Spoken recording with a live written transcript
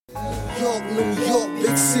New York,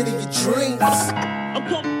 big city of dreams. I'm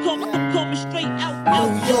coming straight out.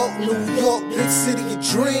 New York, big city of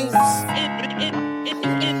dreams.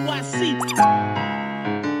 NYC.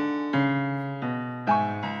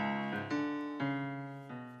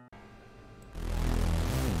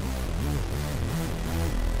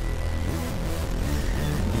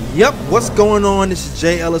 Yep, what's going on? This is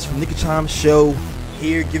J Ellis from Knick of Time Show.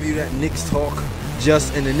 Here, give you that Knicks talk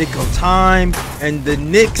just in the nick of time. And the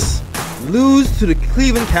Knicks lose to the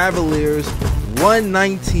Cleveland Cavaliers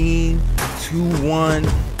 119-101.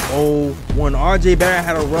 RJ Barrett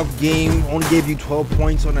had a rough game, only gave you 12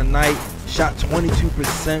 points on the night, shot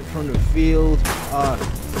 22% from the field.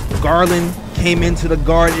 Garland came into the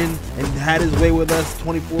Garden and had his way with us,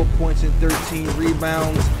 24 points and 13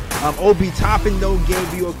 rebounds. Obi Toppin, though,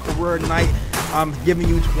 gave you a career night, giving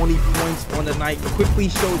you 20 points on the night. Quickly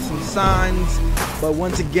showed some signs, but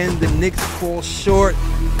once again, the Knicks fall short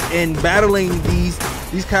in battling these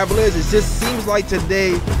Cavaliers. It just seems like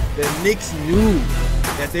today the Knicks knew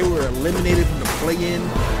that they were eliminated from the play-in,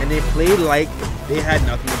 and they played like they had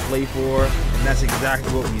nothing to play for, and that's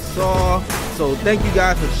exactly what we saw. So thank you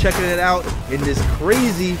guys for checking it out in this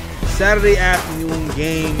crazy Saturday afternoon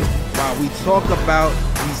game while we talk about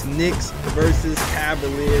these Knicks versus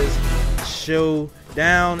Cavaliers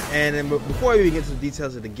showdown. And then before we get to the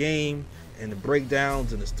details of the game and the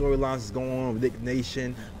breakdowns and the storylines that's going on with Knicks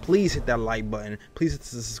Nation, please hit that like button. Please hit the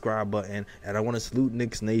subscribe button. And I want to salute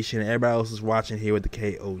Knicks Nation and everybody else who's watching here with the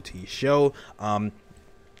KOT show. And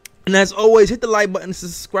as always, hit the like button,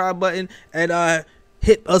 subscribe button, and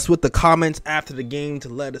hit us with the comments after the game to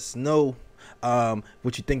let us know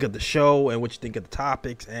what you think of the show and what you think of the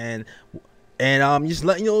topics, and just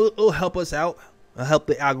let you know, it'll help us out, help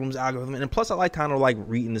the algorithm. And plus, I like kind of like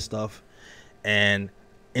reading the stuff and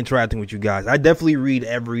interacting with you guys. I definitely read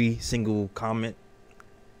every single comment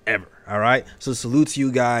ever. All right, so salute to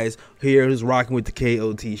you guys here who's rocking with the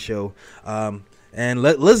KOT show. And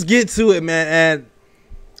let's get to it, man.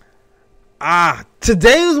 And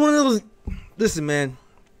today was one of those. Listen, man,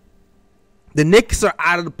 the Knicks are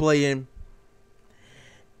out of the play-in,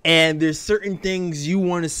 and there's certain things you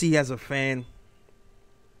want to see as a fan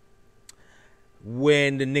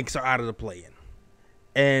when the Knicks are out of the play-in.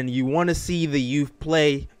 And you want to see the youth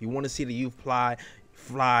play. You want to see the youth fly.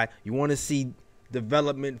 You want to see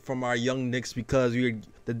development from our young Knicks, because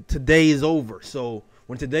today is over. So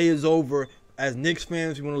when today is over, as Knicks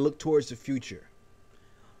fans, we want to look towards the future.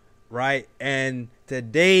 Right? And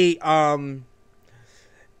today, Tom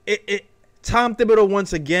Thibodeau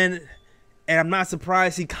once again, and I'm not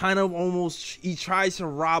surprised, he tries to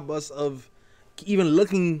rob us of even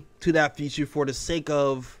looking to that future for the sake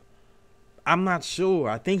of, I'm not sure.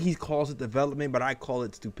 I think he calls it development, but I call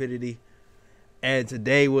it stupidity. And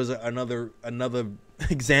today was another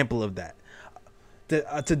example of that.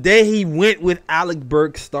 Today he went with Alec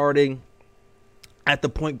Burks starting at the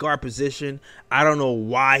point guard position. I don't know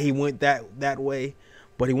why he went that way,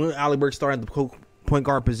 but he went with Alec Burks starting at the point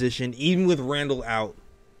guard position, even with Randall out,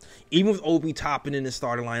 even with Obi Toppin in the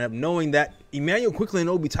starting lineup, knowing that Immanuel Quickley and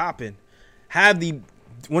Obi Toppin have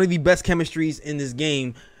one of the best chemistries in this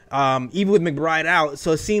game, even with McBride out.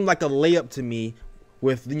 So it seemed like a layup to me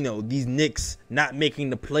with these Knicks not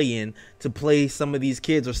making the play-in to play some of these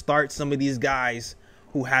kids or start some of these guys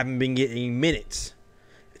who haven't been getting minutes,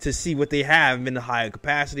 to see what they have in the higher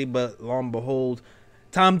capacity. But lo and behold,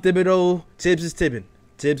 Tom Thibodeau, Tibbs is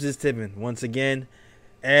tipping once again.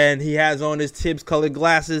 And he has on his Tibbs colored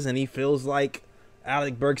glasses, and he feels like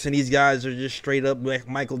Alec Burks and these guys are just straight up like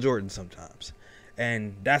Michael Jordan sometimes.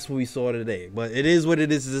 And that's what we saw today. But it is what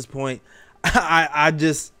it is at this point. I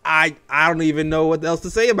don't even know what else to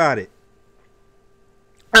say about it.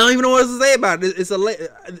 I don't even know what else to say about it.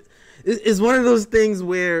 It's one of those things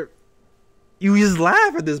where you just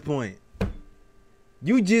laugh at this point.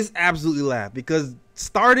 You just absolutely laugh, because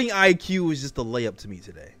starting IQ was just a layup to me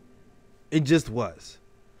today. It just was.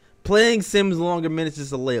 Playing Sims longer minutes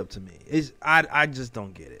is a layup to me. I just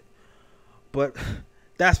don't get it. But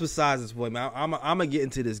that's besides this point, man. I'm gonna get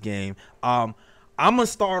into this game. I'm gonna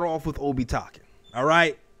start off with Obi Toppin. All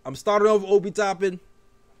right, I'm starting off with Obi Toppin,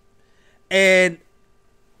 and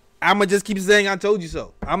I'm gonna just keep saying I told you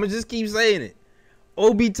so. I'm gonna just keep saying it.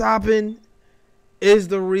 Obi Toppin is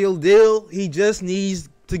the real deal. He just needs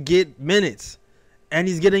to get minutes, and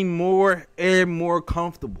he's getting more and more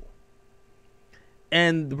comfortable.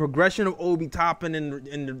 And the progression of Obi Toppin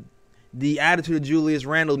and the attitude of Julius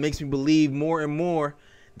Randle makes me believe more and more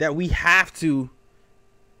that we have to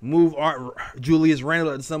move our Julius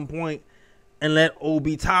Randle at some point and let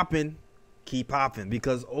Obi Toppin keep popping.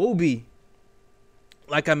 Because Obi,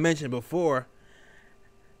 like I mentioned before,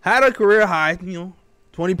 had a career high,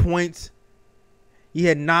 20 points. He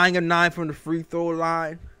had 9 of 9 from the free throw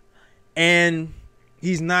line. And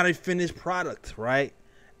he's not a finished product, right?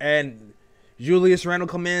 And Julius Randle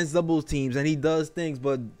commands doubles teams, and he does things.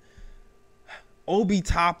 But Obi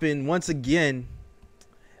Toppin, once again,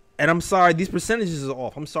 and I'm sorry, these percentages are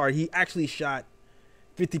off. I'm sorry. He actually shot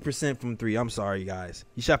 50% from 3. I'm sorry, guys.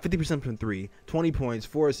 He shot 50% from 3, 20 points,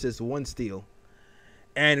 4 assists, 1 steal.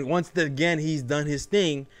 And once again, he's done his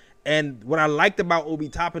thing. And what I liked about Obi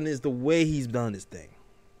Toppin is the way he's done his thing.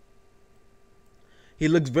 He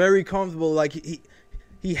looks very comfortable. Like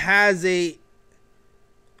he has to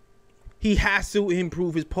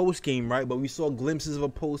improve his post game, right? But we saw glimpses of a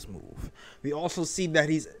post move. We also see that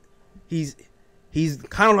he's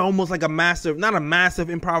kind of almost like not a massive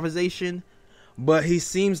improvisation, but he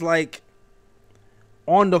seems like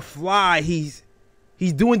on the fly. He's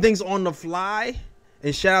doing things on the fly.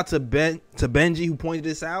 And shout out to Benji who pointed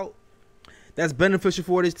this out. That's beneficial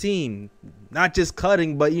for this team. Not just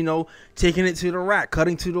cutting, but taking it to the rack,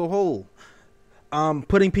 cutting to the hole,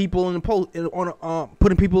 putting people in the post.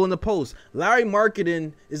 Putting people in the post. Larry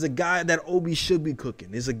Marketing is a guy that Obi should be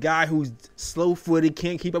cooking. Is a guy who's slow-footed,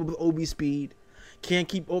 can't keep up with Obi's speed, can't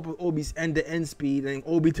keep up with Obi's end-to-end speed, and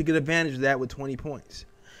Obi took advantage of that with 20 points.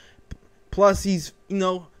 Plus, he's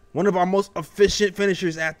one of our most efficient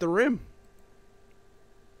finishers at the rim.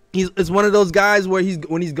 It's one of those guys where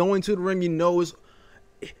when he's going to the rim,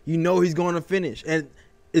 he's going to finish. And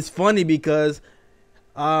it's funny because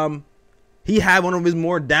he had one of his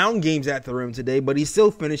more down games at the rim today, but he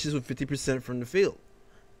still finishes with 50% from the field.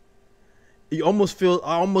 I'm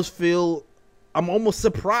almost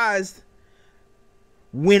surprised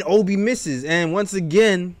when Obi misses. And once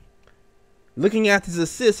again, looking at his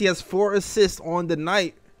assists, he has 4 assists on the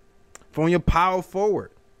night from your power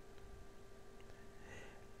forward.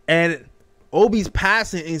 And Obi's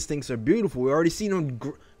passing instincts are beautiful. We already seen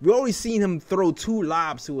him throw 2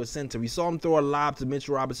 lobs to a center. We saw him throw a lob to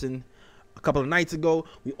Mitchell Robinson a couple of nights ago.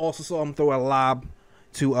 We also saw him throw a lob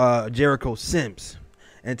to Jericho Sims.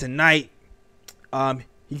 And tonight,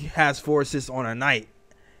 he has 4 assists on a night.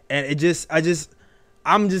 And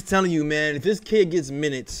I'm just telling you, man, if this kid gets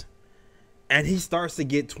minutes and he starts to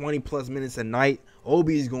get 20 plus minutes a night,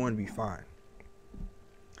 Obi is going to be fine.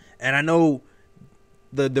 And I know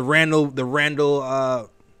the Randall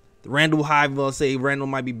hive will say Randall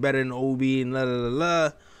might be better than Obi and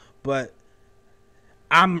but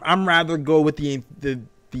I'm rather go with the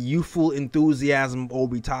youthful enthusiasm of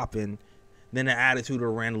Obi Toppin than the attitude of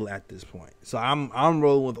Randall at this point. So I'm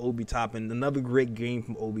rolling with Obi Toppin. Another great game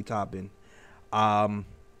from Obi Toppin. So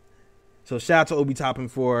shout out to Obi Toppin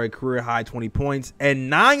for a career high 20 points and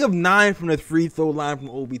 9 of 9 from the free throw line from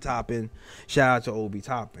Obi Toppin. Shout out to Obi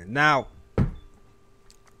Toppin. Now,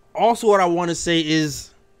 also what I want to say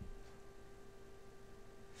is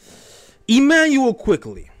Emmanuel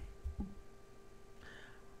Quickly.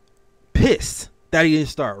 Pissed that he didn't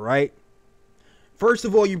start, right? First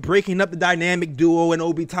of all, you're breaking up the dynamic duo in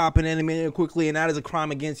Obi Toppin and Emmanuel Quickly, and that is a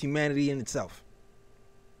crime against humanity in itself.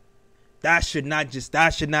 That should not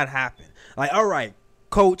happen. Like, all right,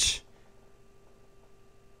 coach,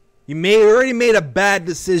 you already made a bad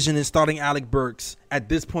decision in starting Alec Burks at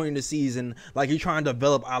this point in the season. Like, you're trying to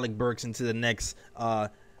develop Alec Burks into the next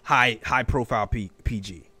high profile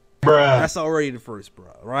PG. Bruh. That's already the first, bro,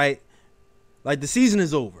 right? Like, the season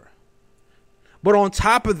is over. But on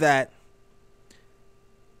top of that,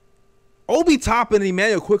 Obi Toppin and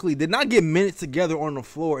Emmanuel Quickly did not get minutes together on the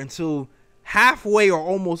floor until halfway or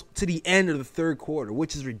almost to the end of the third quarter,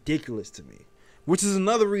 which is ridiculous to me. Which is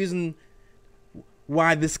another reason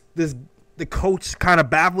why the coach kind of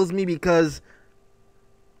baffles me, because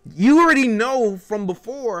you already know from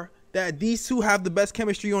before that these two have the best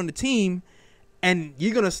chemistry on the team, and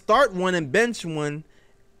you're going to start one and bench one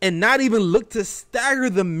and not even look to stagger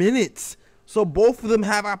the minutes so both of them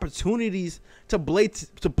have opportunities to play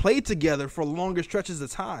together for longer stretches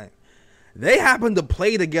of time. They happen to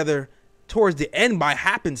play together towards the end by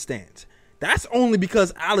happenstance. That's only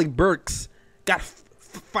because Alec Burks got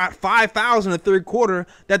 5 fouls in the third quarter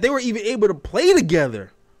that they were even able to play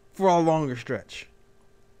together for a longer stretch.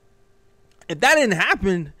 If that didn't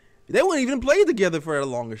happen, they wouldn't even play together for a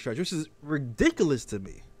longer stretch, which is ridiculous to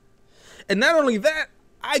me. And not only that,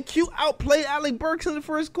 IQ outplayed Alec Burks in the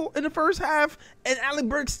first half, and Alec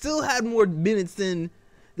Burks still had more minutes than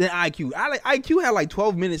IQ. IQ had like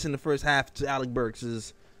 12 minutes in the first half to Alec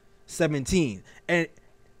Burks' 17. And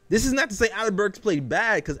this is not to say Alec Burks played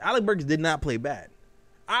bad, because Alec Burks did not play bad.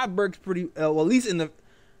 Alec Burks pretty well, at least in the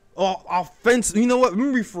offense. You know what? Let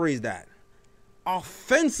me rephrase that.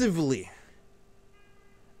 Offensively,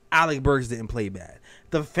 Alec Burks didn't play bad.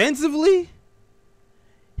 defensively,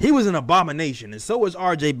 he was an abomination, and so was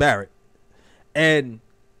R.J. Barrett. And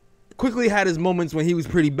Quickly had his moments when he was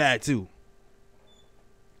pretty bad too.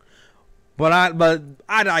 But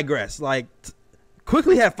I digress. Like,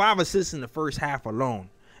 Quickly had 5 assists in the first half alone,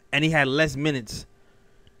 and he had less minutes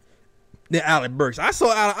than Alec Burks. I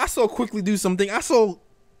saw Quickly do something. I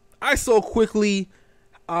saw Quickly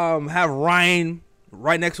have Ryan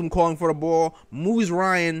right next to him calling for the ball, moves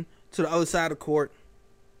Ryan to the other side of the court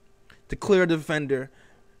to clear the defender,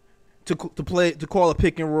 to call a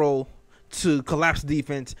pick and roll, to collapse the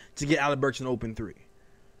defense, to get Alec Burks an open 3.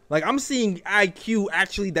 Like, I'm seeing IQ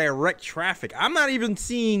actually direct traffic. I'm not even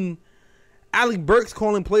seeing Alec Burks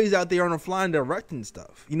calling plays out there on the fly and directing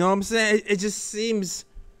stuff. You know what I'm saying? It just seems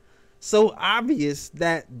so obvious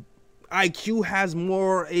that IQ has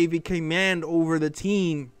more of a command over the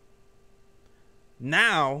team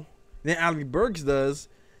now than Alec Burks does.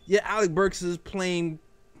 Yet Alec Burks is playing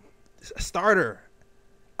starter.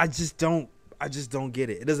 I just don't get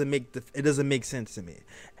it. It doesn't make sense to me.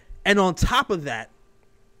 And on top of that,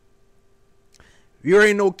 you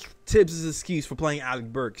already know Tibbs' excuse for playing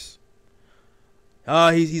Alec Burks.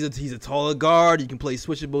 He's a taller guard. He can play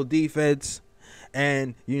switchable defense,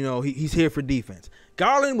 and he's here for defense.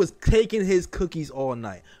 Garland was taking his cookies all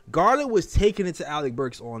night. Garland was taking it to Alec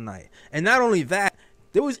Burks all night, and not only that,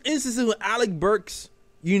 there was instances when Alec Burks,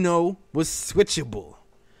 was switchable,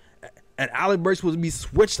 and Alec Burks would be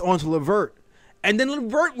switched onto LeVert, and then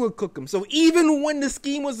LeVert would cook him. So even when the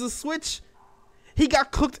scheme was a switch, he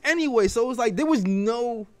got cooked anyway. So it was like there was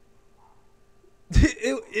no.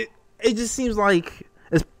 It just seems like,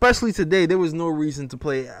 especially today, there was no reason to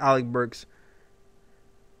play Alec Burks.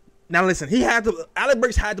 Now listen, Alec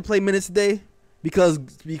Burks had to play minutes today because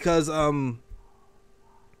we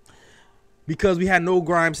had no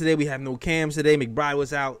Grimes today, we had no Cams today, McBride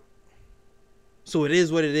was out. So it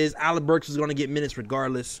is what it is. Alec Burks is going to get minutes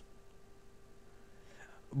regardless.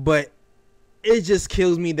 But it just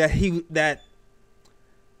kills me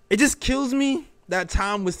that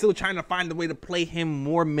Tom was still trying to find a way to play him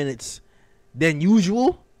more minutes than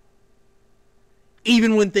usual.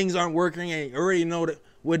 Even when things aren't working, and you already know that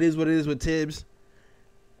what it is with Tibbs.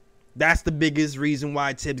 That's the biggest reason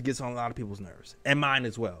why Tibbs gets on a lot of people's nerves, and mine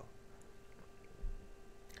as well.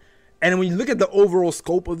 And when you look at the overall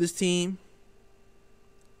scope of this team,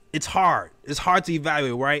 it's hard. It's hard to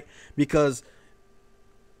evaluate, right? Because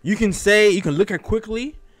you can look at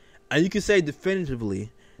Quickly, and you can say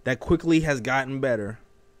definitively that Quickly has gotten better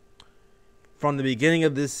from the beginning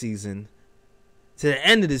of this season to the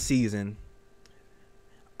end of the season.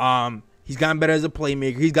 He's gotten better as a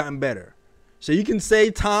playmaker. He's gotten better. So you can say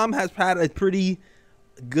Tom has had a pretty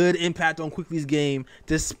good impact on Quickly's game,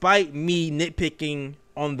 despite me nitpicking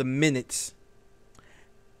on the minutes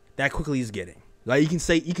that Quickly is getting. Like,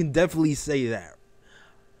 you can definitely say that.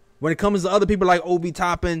 When it comes to other people like Obi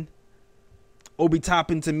Toppin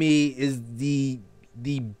to me is the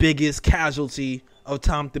biggest casualty of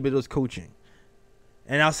Tom Thibodeau's coaching.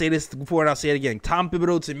 And I'll say this before and I'll say it again. Tom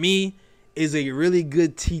Thibodeau to me is a really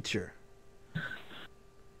good teacher.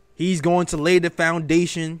 He's going to lay the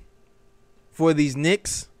foundation for these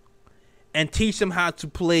Knicks and teach them how to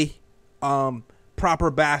play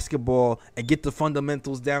proper basketball and get the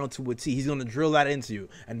fundamentals down to a T. He's going to drill that into you.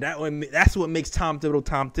 And that's what makes Tom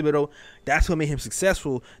Thibodeau. That's what made him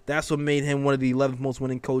successful. That's what made him one of the 11th most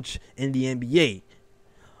winning coach in the NBA.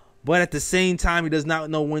 But at the same time, he does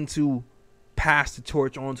not know when to pass the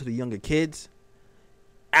torch on to the younger kids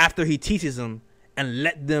after he teaches them and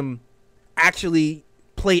let them actually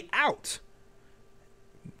play out.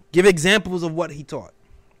 Give examples of what he taught.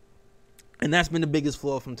 And that's been the biggest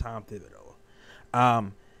flaw from Tom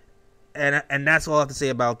Thibodeau. And that's all I have to say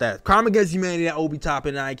about that. Crime Against Humanity, that Obi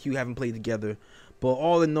Toppin and IQ haven't played together. But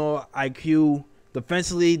all in all, IQ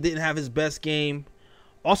defensively didn't have his best game.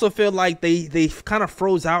 Also feel like they kind of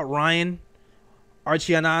froze out Ryan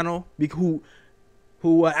Arcidiacono,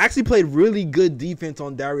 who actually played really good defense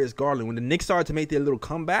on Darius Garland. When the Knicks started to make their little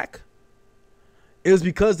comeback, it was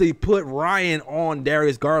because they put Ryan on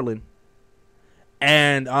Darius Garland.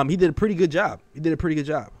 And he did a pretty good job.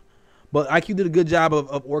 But IQ did a good job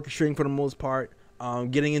of orchestrating for the most part,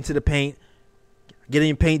 getting into the paint,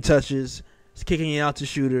 getting paint touches, kicking it out to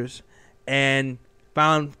shooters, and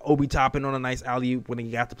found Obi Toppin on a nice alley-oop when they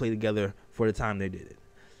got to play together for the time they did it.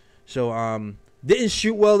 So, didn't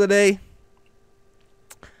shoot well today.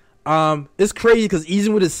 It's crazy because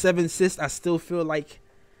even with his 7 assists, I still feel like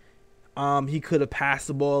he could have passed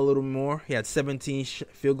the ball a little more. He had 17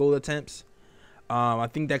 field goal attempts. I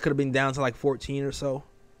think that could have been down to like 14 or so.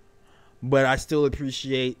 But I still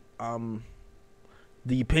appreciate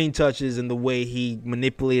the paint touches and the way he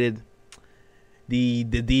manipulated the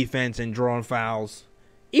defense and drawing fouls.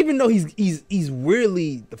 Even though he's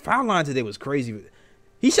weirdly, the foul line today was crazy.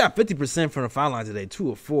 He shot 50% from the foul line today,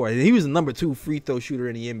 2 of 4. And he was the number 2 free throw shooter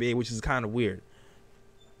in the NBA, which is kind of weird.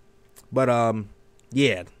 But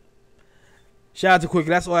yeah. Shout out to Quickly.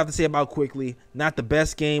 That's all I have to say about Quickly. Not the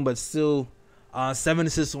best game, but still 7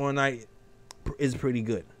 assists on the night is pretty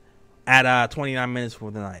good at 29 minutes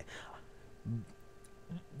for the night.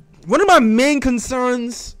 One of my main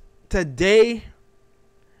concerns today,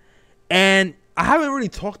 and I haven't really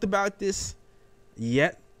talked about this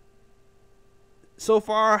yet so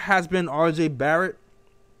far, has been RJ Barrett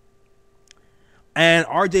and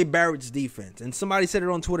RJ Barrett's defense. And somebody said it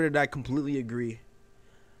on Twitter that I completely agree.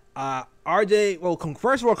 RJ, well,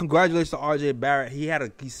 first of all, congratulations to RJ Barrett.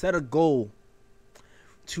 He set a goal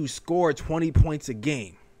to score 20 points a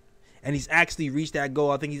game, and he's actually reached that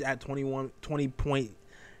goal. I think he's at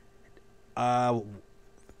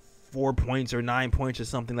 20.4 points or 9 points or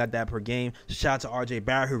something like that per game. Shout out to RJ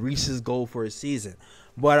Barrett, who reached his goal for a season.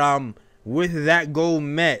 But with that goal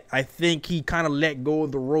met, I think he kind of let go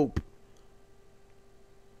of the rope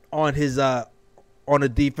on his on the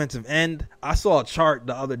defensive end. I saw a chart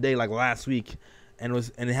the other day, like last week, and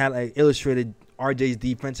it had like illustrated RJ's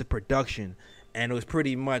defensive production, and it was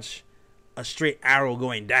pretty much a straight arrow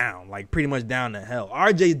going down, like pretty much down to hell.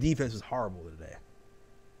 RJ's defense was horrible today.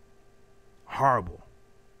 Horrible.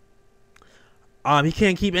 He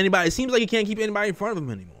can't keep anybody. It seems like he can't keep anybody in front of him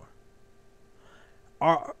anymore.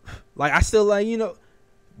 Like, I still like,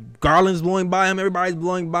 Garland's blowing by him. Everybody's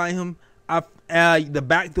blowing by him. The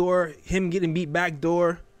backdoor, him getting beat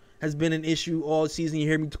backdoor has been an issue all season. You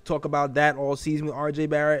hear me talk about that all season with RJ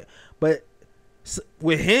Barrett. But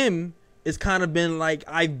with him, it's kind of been like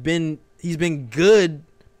he's been good.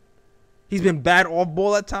 He's been bad off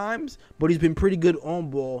ball at times, but he's been pretty good on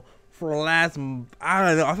ball for the last, I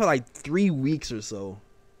don't know, I feel like 3 weeks or so.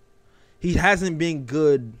 He hasn't been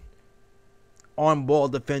good on ball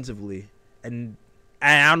defensively. And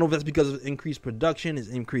I don't know if that's because of increased production, his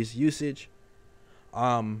increased usage.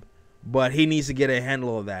 But he needs to get a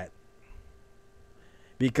handle of that,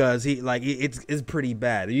 because it's pretty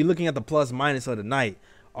bad. You're looking at the plus minus of the night.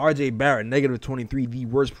 RJ Barrett, negative 23, the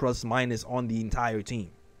worst plus minus on the entire team.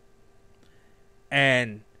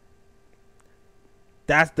 And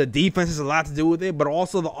that's, the defense has a lot to do with it, but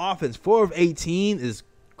also the offense. 4 of 18 is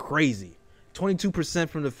crazy. 22%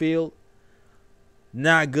 from the field.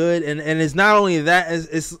 Not good. And it's not only that,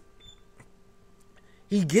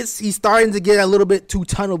 he's starting to get a little bit too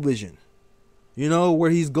tunnel vision. Where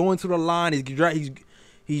he's going to the line,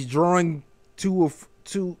 he's drawing 2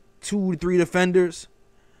 to 3 defenders.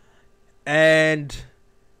 And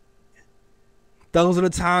those are the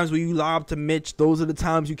times where you lob to Mitch. Those are the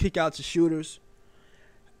times you kick out to shooters.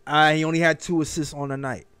 He only had 2 assists on the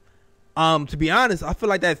night. To be honest, I feel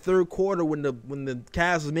like that third quarter when the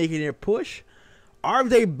Cavs was making their push,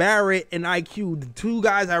 RJ Barrett and IQ, the 2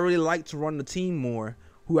 guys I really like to run the team more,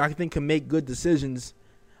 who I think can make good decisions.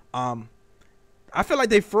 I feel like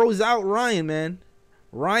they froze out Ryan, man.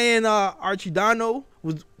 Ryan Archidano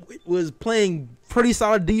was playing pretty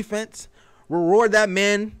solid defense. Reward that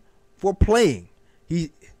man for playing.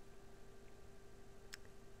 He's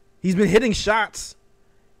been hitting shots.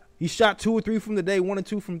 He shot 2 or 3 from the day, 1 or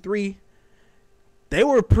 2 from 3. They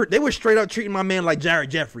were straight up treating my man like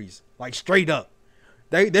Jared Jeffries, like straight up.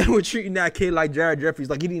 They were treating that kid like Jared Jeffries,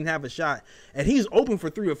 like he didn't have a shot. And he's open for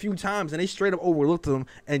 3 a few times, and they straight up overlooked him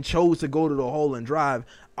and chose to go to the hole and drive.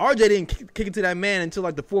 RJ didn't kick it to that man until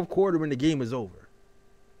like the fourth quarter when the game was over.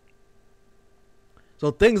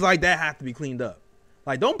 So things like that have to be cleaned up.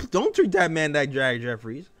 Like, don't treat that man like Jared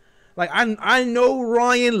Jeffries. Like, I know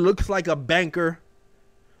Ryan looks like a banker.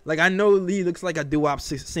 Like, I know he looks like a doo-wop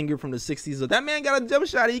singer from the 60s. So that man got a jump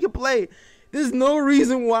shot. He can play. There's no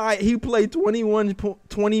reason why he played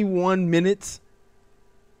 21 minutes.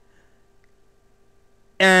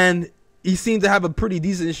 And he seemed to have a pretty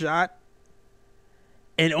decent shot.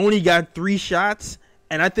 And only got 3 shots.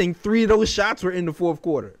 And I think 3 of those shots were in the fourth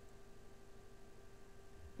quarter.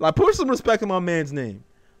 Like, put some respect on my man's name.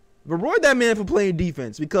 Reward that man for playing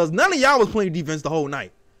defense, because none of y'all was playing defense the whole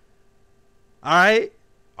night. All right?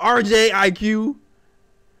 RJ, IQ,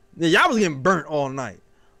 y'all was getting burnt all night.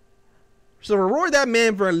 So reward that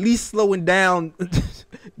man for at least slowing down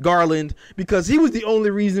Garland, because he was the only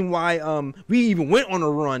reason why we even went on a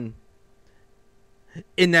run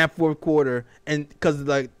in that fourth quarter, and because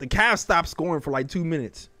the Cavs stopped scoring for like 2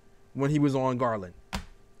 minutes when he was on Garland.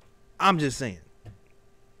 I'm just saying.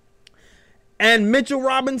 And Mitchell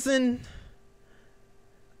Robinson,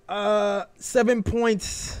 7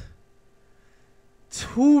 points.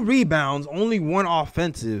 2 rebounds, only 1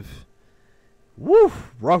 offensive. Woo,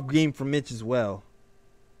 rough game for Mitch as well.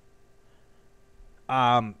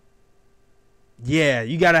 Yeah,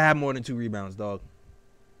 you got to have more than 2 rebounds, dog.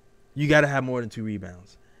 You got to have more than 2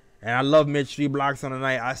 rebounds. And I love Mitch, 3 blocks on the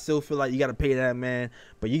night. I still feel like you got to pay that man.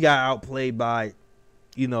 But you got outplayed by,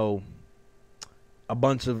 a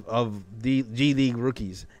bunch of the G League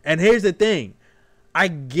rookies. And here's the thing. I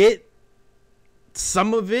get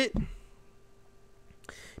some of it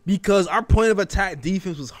because our point of attack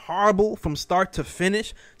defense was horrible from start to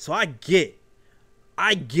finish. So I get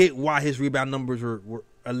why his rebound numbers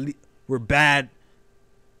were bad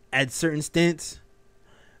at certain stints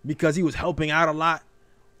because he was helping out a lot.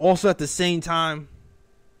 Also, at the same time,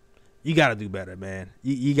 you got to do better, man.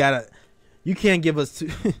 You can't give us 2.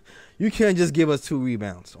 You can't just give us 2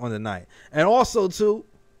 rebounds on the night. And also, too,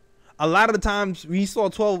 a lot of the times we saw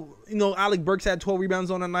 12. Alec Burks had 12 rebounds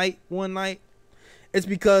on one night. It's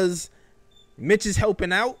because Mitch is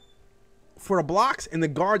helping out for the blocks, and the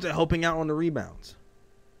guards are helping out on the rebounds.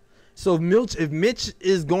 So if Mitch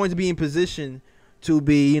is going to be in position to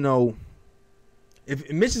be,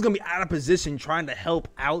 if Mitch is going to be out of position trying to help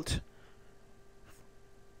out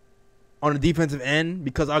on the defensive end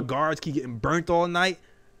because our guards keep getting burnt all night,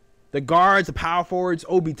 the guards, the power forwards,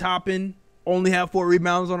 Obi Toppin, only have 4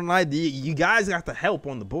 rebounds on the night. You guys got to help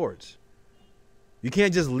on the boards. You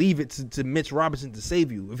can't just leave it to Mitch Robinson to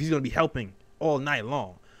save you if he's going to be helping all night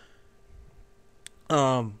long.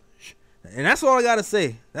 And that's all I got to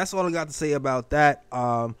say. That's all I got to say about that.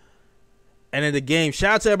 And in the game,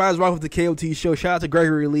 shout out to everybody who's rocking with the KOT show. Shout out to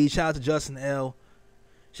Gregory Lee. Shout out to Justin L.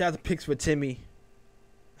 Shout out to Picks for Timmy.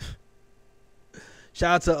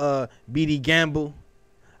 Shout out to BD Gamble.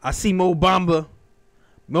 I see Mo Bamba.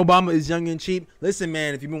 Mo Bamba is young and cheap. Listen,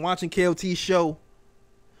 man, if you've been watching KOT show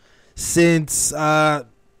since last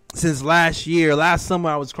summer,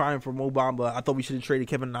 I was crying for Mo Bamba. I thought we should have traded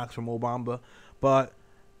Kevin Knox for Mo Bamba, but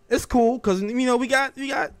it's cool because we got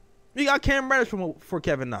Cam Reddish for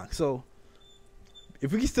Kevin Knox. So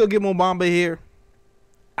if we can still get Mo Bamba here,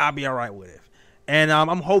 I'll be all right with it. And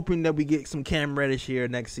I'm hoping that we get some Cam Reddish here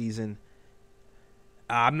next season.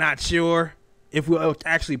 I'm not sure if we'll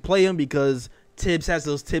actually play him because Tibbs has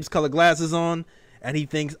those Tibbs color glasses on, and he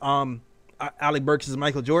thinks Alec Burks is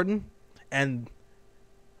Michael Jordan and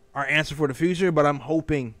our answer for the future. But I'm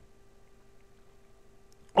hoping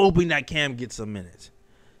that Cam gets some minutes,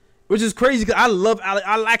 which is crazy because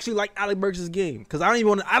I actually like Alec Burks' game because I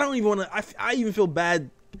even feel bad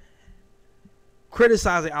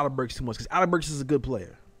criticizing Alec Burks too much because Alec Burks is a good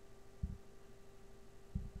player.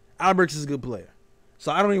 Alec Burks is a good player.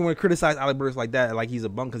 So I don't even want to criticize Alec Burks like that, like he's a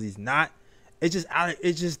bum, because he's not. It's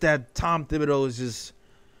just that Tom Thibodeau is just,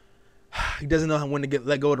 he doesn't know when to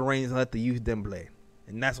let go of the reins and let the youth them play.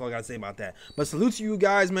 And that's all I got to say about that. But salute to you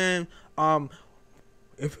guys, man.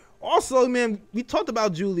 We talked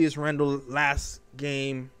about Julius Randle last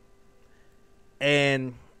game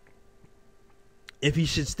and if he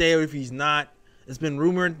should stay or if he's not. It's been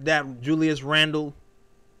rumored that Julius Randle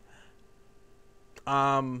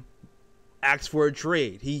asked for a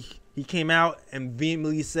trade. He came out and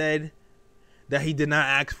vehemently said that he did not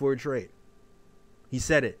ask for a trade. He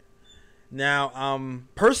said it. Now,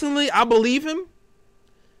 personally, I believe him.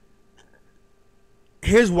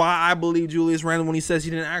 Here's why I believe Julius Randle when he says he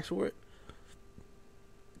didn't ask for it.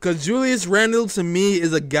 Because Julius Randle, to me,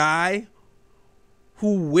 is a guy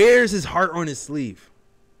who wears his heart on his sleeve.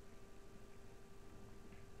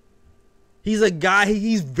 He's a guy,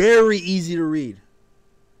 he's very easy to read.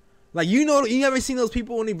 Like, you ever seen those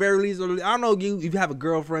people when they very easy to read? I don't know if you have a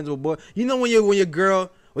girlfriend or a boy. You know when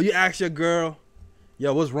you ask your girl,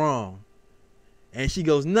 yo, what's wrong? And she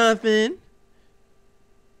goes, nothing.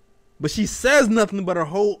 But she says nothing, but her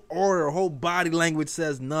whole body language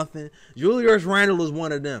says nothing. Julius Randle is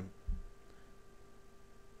one of them.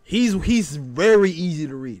 He's very easy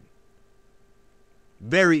to read.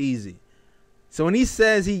 Very easy. So when he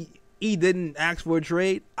says he didn't ask for a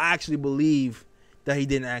trade, I actually believe that he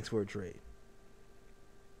didn't ask for a trade.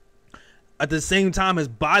 At the same time, his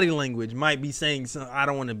body language might be saying, I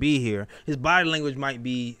don't want to be here. His body language might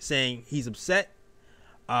be saying he's upset.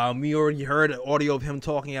 We already heard an audio of him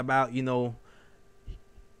talking about, he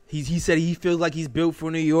said he feels like he's built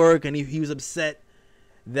for New York, and he was upset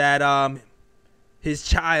that his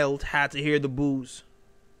child had to hear the boos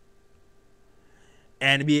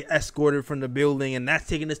and be escorted from the building, and that's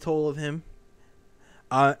taking its toll of him.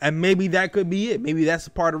 And maybe that could be it. Maybe that's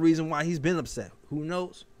part of the reason why he's been upset. Who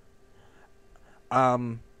knows?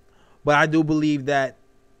 But I do believe that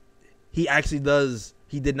he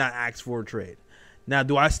did not ask for a trade. Now,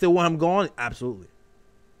 do I still want him gone? Absolutely.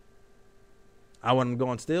 I want him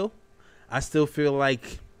going still. I still feel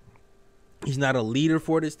like he's not a leader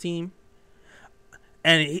for this team.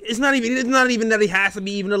 And it's not even that he has to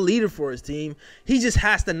be even a leader for his team. He just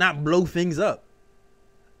has to not blow things up.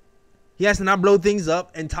 He has to not blow things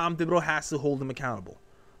up, and Tom Thibodeau has to hold him accountable.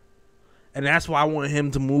 And that's why I want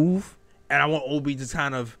him to move, and I want Obi to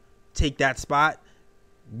kind of take that spot,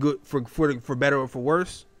 good for better or for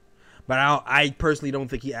worse. But I personally don't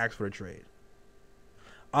think he asked for a trade.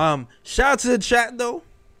 Shout out to the chat though.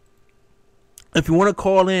 If you want to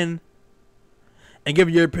call in and give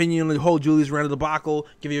your opinion on the whole Julius Randle debacle,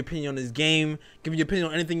 give your opinion on his game, give your opinion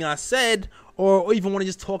on anything I said, or even want to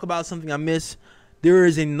just talk about something I missed, there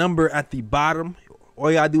is a number at the bottom.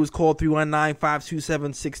 All you gotta do is call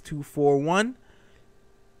 319-527-6241.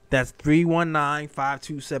 That's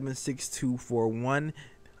 319-527-6241.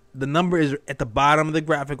 The number is at the bottom of the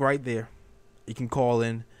graphic right there. You can call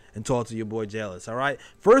in and talk to your boy J Ellis. All right.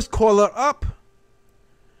 First caller up.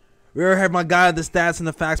 We already have my guy at the stats and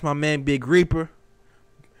the facts, my man Big Reaper.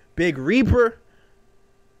 Big Reaper.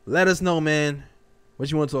 Let us know, man,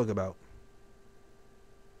 what you want to talk about.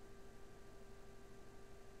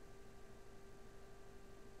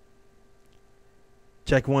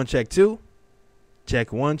 Check 1, check 2.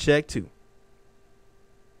 Check 1, check 2.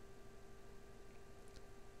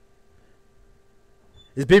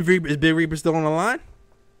 Is Big Reaper still on the line?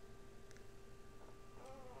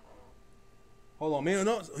 Hold on, man.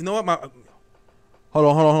 No, you know what?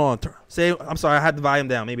 Hold on. Say, I'm sorry, I had the volume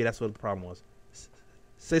down. Maybe that's what the problem was.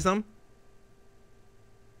 Say something.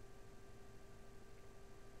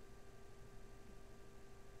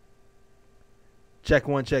 Check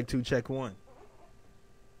 1, check 2, check 1.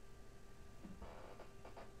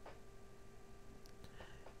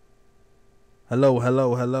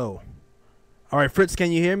 Hello. All right, Fritz,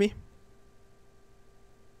 can you hear me?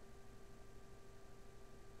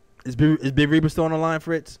 Is Big Reaper still on the line,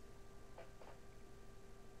 Fritz?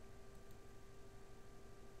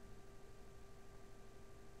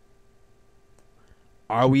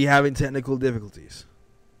 Are we having technical difficulties?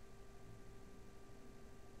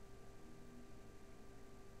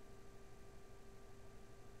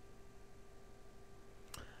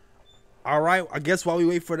 All right, I guess while we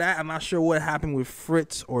wait for that, I'm not sure what happened with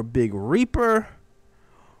Fritz or Big Reaper,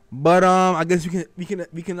 but I guess we can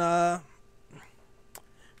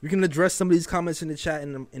address some of these comments in the chat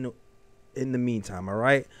in the meantime. All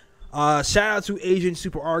right. Shout out to Agent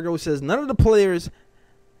Super Argo. Says none of the players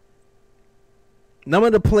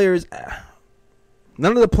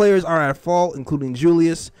are at fault, including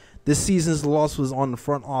Julius. This season's loss was on the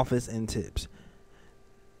front office and Tibbs.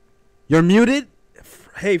 You're muted.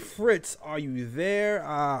 Hey Fritz, are you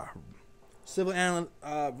there? Civil Analyst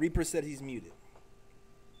Reaper said he's muted.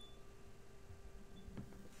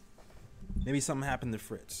 Maybe something happened to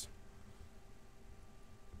Fritz.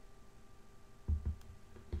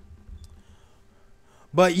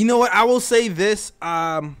 But you know what? I will say this.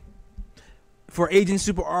 For Agent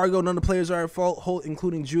Super Argo, none of the players are at fault,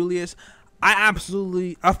 including Julius. I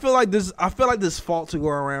feel like there's fault to go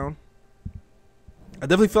around. I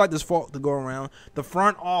definitely feel like there's fault to go around. The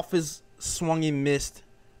front office swung and missed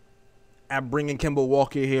at bringing Kemba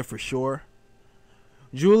Walker here for sure.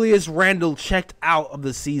 Julius Randle checked out of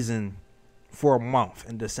the season for a month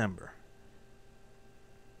in December.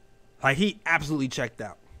 Like, he absolutely checked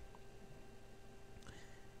out.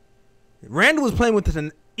 Randle was playing with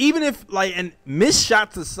the, even if, like, and missed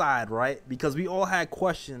shots aside, right? Because we all had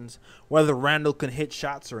questions whether Randle could hit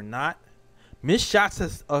shots or not. Missed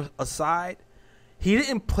shots aside, he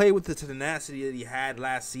didn't play with the tenacity that he had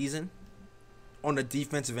last season on the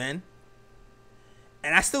defensive end.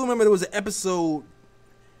 And I still remember there was an episode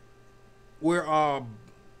where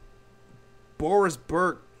Boris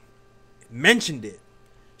Burke mentioned it.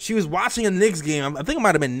 She was watching a Knicks game. I think it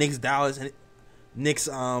might have been Knicks Dallas and Knicks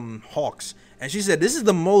Hawks. And she said, this is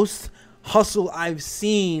the most hustle I've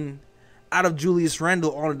seen out of Julius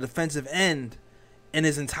Randle on the defensive end in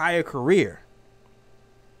his entire career.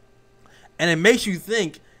 And it makes you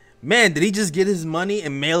think, man, did he just get his money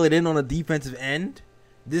and mail it in on a defensive end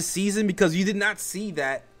this season? Because you did not see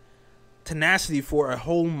that tenacity for a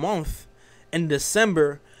whole month in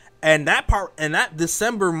December. And that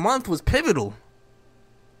December month was pivotal.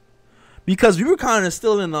 Because we were kind of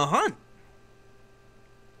still in the hunt.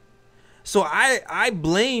 So I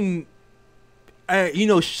blame,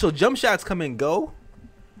 so jump shots come and go,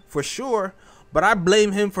 for sure. But I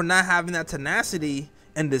blame him for not having that tenacity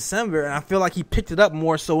in December, and I feel like he picked it up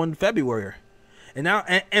more so in February. And now,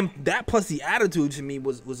 and that plus the attitude to me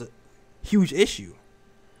was a huge issue.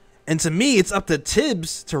 And to me, it's up to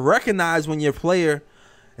Tibbs to recognize when your player,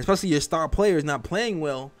 especially your star player, is not playing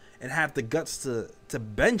well, and have the guts to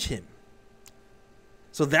bench him.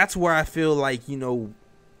 So that's where I feel like,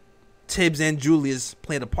 Tibbs and Julius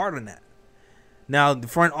played a part in that. Now, the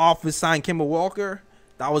front office signed Kemba Walker.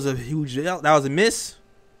 That was a miss.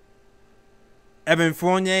 Evan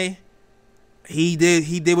Fournier, he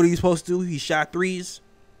did what he was supposed to do. He shot threes.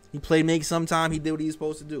 He played make sometime. He did what he was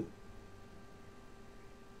supposed to do.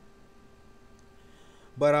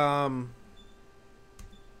 But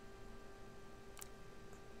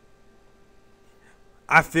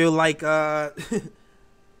I feel like the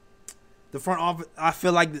front office. I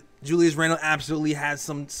feel like Julius Randle absolutely has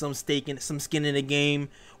some skin in the game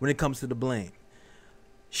when it comes to the blame.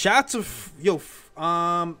 Shout out to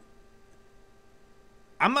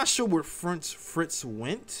I'm not sure where Fritz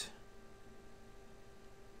went.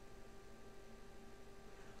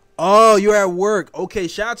 Oh, you're at work. Okay,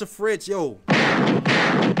 shout out to Fritz. Yo.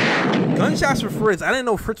 Gunshots for Fritz. I didn't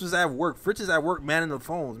know Fritz was at work. Fritz is at work manning the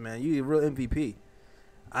phones, man. You a real MVP.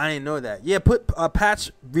 I didn't know that. Yeah, put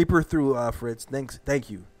patch Reaper through, Fritz.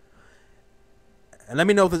 Thank you. And let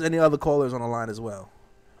me know if there's any other callers on the line as well.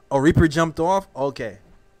 Oh, Reaper jumped off? Okay.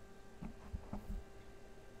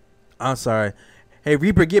 I'm sorry. Hey,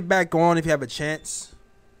 Reaper, get back on if you have a chance.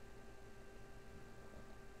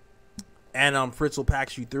 And Fritz will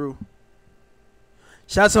patch you through.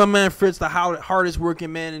 Shout out to my man Fritz, the hardest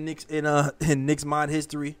working man in Knicks mod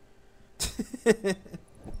history. You're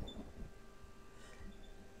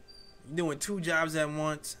doing 2 jobs at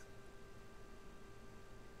once.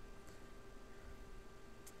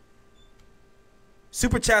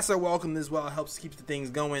 Super chats are welcome as well. It helps keep the things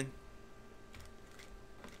going.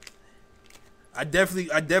 I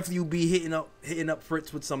definitely will be hitting up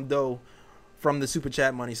Fritz with some dough from the super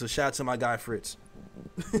chat money. So shout out to my guy Fritz.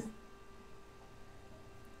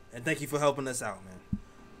 And thank you for helping us out, man.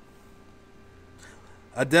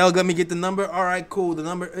 Adele, let me get the number. All right, cool. The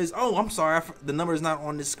number is I'm sorry. The number is not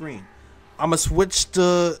on this screen. I'm gonna switch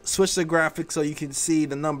the graphics so you can see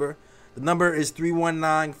the number. The number is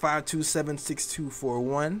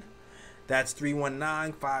 319-527-6241. That's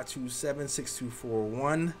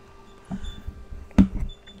 319-527-6241.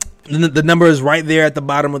 The number is right there at the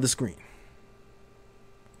bottom of the screen.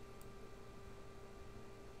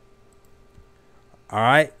 All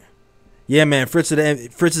right. Yeah, man. Fritz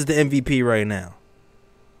is the MVP right now.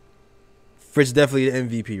 Fritz definitely the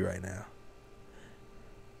MVP right now.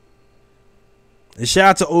 And shout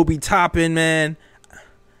out to Obi Toppin, man.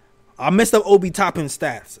 I messed up Obi Toppin's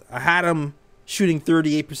stats. I had him shooting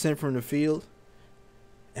 38% from the field,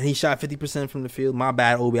 and he shot 50% from the field. My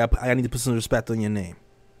bad, Obi. I need to put some respect on your name.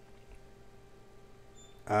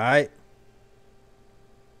 All right.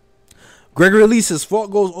 Gregory Lee says,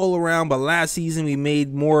 fault goes all around, but last season we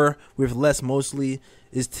made more with less mostly.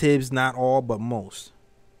 Is Tibbs not all, but most?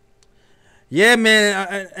 Yeah,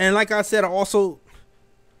 man. And like I said, I also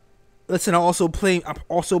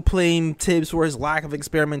blame Tibbs for his lack of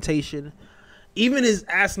experimentation. Even his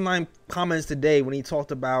asinine comments today when he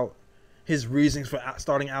talked about his reasons for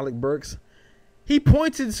starting Alec Burks, he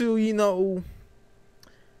pointed to,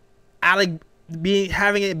 Alec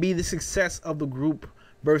having it be the success of the group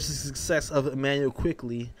versus the success of Emmanuel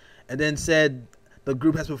Quickly, and then said the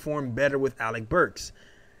group has performed better with Alec Burks.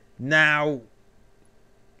 Now,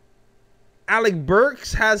 Alec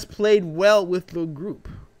Burks has played well with the group.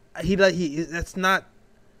 He has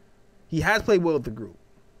played well with the group.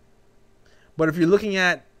 But if you're looking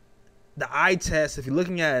at the eye test, if you're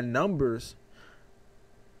looking at numbers,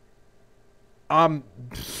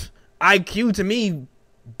 IQ to me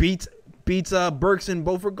beats Burks in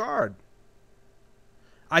both regard.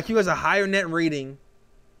 IQ has a higher net rating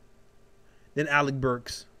than Alec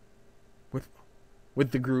Burks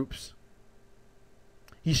with the groups.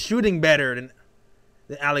 He's shooting better than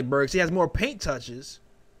Alec Burks. He has more paint touches.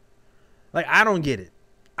 Like, I don't get it.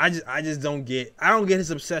 I just don't get. I don't get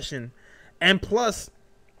his obsession. And plus,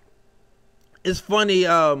 it's funny.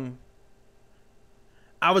 I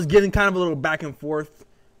was getting kind of a little back and forth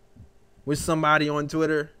with somebody on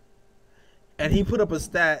Twitter, and he put up a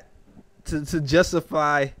stat to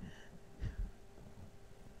justify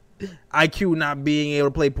IQ not being able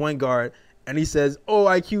to play point guard, and he says,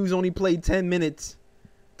 IQ's only played 10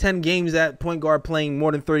 games at point guard, playing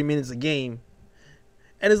more than 30 minutes a game.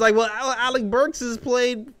 And it's like, well, Alec Burks has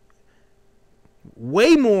played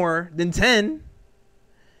way more than 10,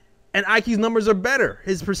 and IQ's numbers are better.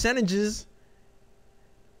 His percentages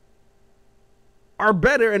are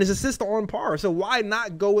better, and his assists are on par. So why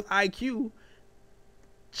not go with IQ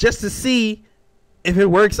just to see if it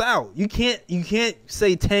works out? You can't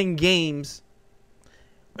say 10 games.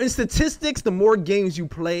 In statistics, the more games you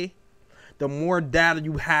play, the more data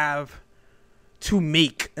you have to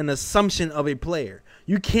make an assumption of a player.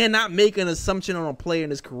 You cannot make an assumption on a player in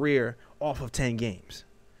his career off of 10 games.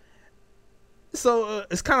 So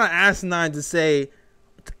it's kind of asinine to say,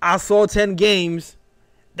 I saw 10 games,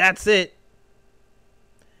 that's it.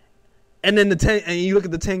 And then you look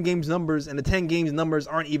at the 10 games numbers, and the 10 games numbers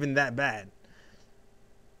aren't even that bad.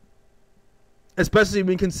 Especially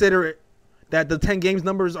when you consider that the 10 games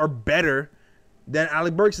numbers are better than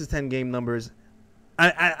Alec Burks' 10 game numbers.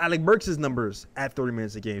 Alec Burks' numbers at 30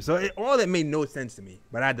 minutes a game. So all that made no sense to me,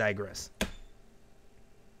 but I digress.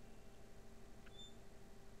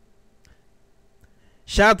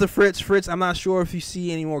 Shout out to Fritz. Fritz, I'm not sure if you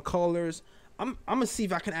see any more callers. I'm going to see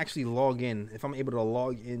if I can actually log in, if I'm able to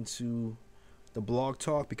log into the blog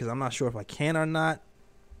talk, because I'm not sure if I can or not.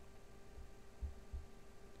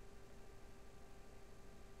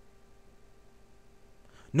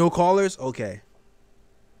 No callers? Okay.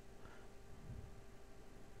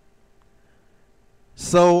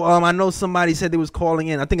 So I know somebody said they was calling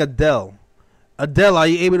in. I think Adele. Adele, are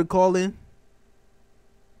you able to call in?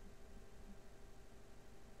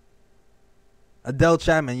 Adele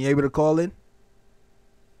Chapman, you able to call in?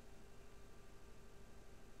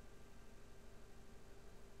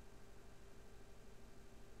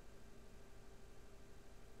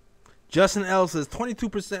 Justin L says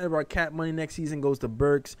 22% of our cap money next season goes to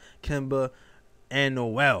Burks, Kemba, and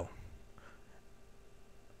Noel.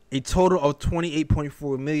 A total of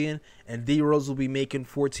 $28.4 million, and D Rose will be making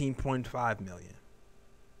 $14.5 million.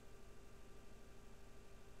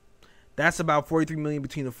 That's about $43 million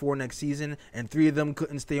between the four next season, and 3 of them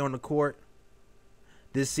couldn't stay on the court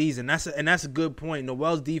this season. That's a good point.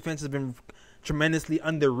 Noel's defense has been tremendously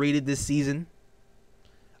underrated this season.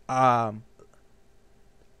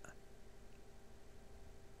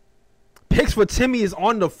 Picks for Timmy is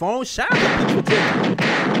on the phone. Shout out to Picks for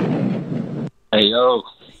Timmy. Hey, yo.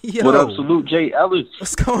 What up? Salute J Ellis.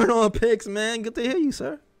 What's going on, Picks, man? Good to hear you,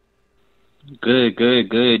 sir. Good.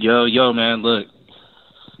 Yo, man, look.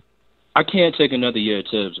 I can't take another year of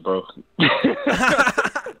Tibbs, bro.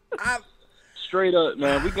 Straight up,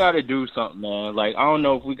 man, we got to do something, man. Like, I don't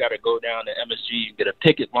know if we got to go down to MSG and get a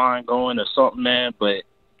picket line going or something, man. But,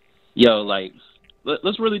 yo, like,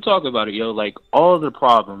 let's really talk about it, yo. Like, all the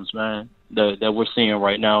problems, man, that we're seeing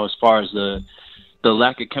right now as far as the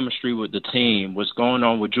lack of chemistry with the team, what's going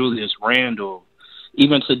on with Julius Randle,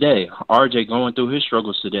 even today, RJ going through his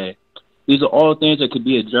struggles today. These are all things that could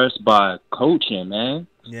be addressed by coaching, man.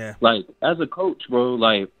 Yeah. Like, as a coach, bro,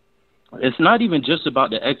 like, it's not even just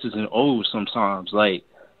about the X's and O's sometimes. Like,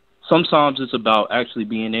 sometimes it's about actually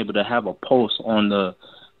being able to have a pulse on the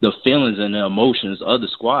feelings and the emotions of the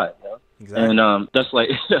squad. You know? Exactly. And that's like...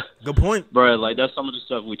 Good point. Bro, like, that's some of the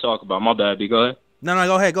stuff we talk about. My bad, B. Go ahead. No,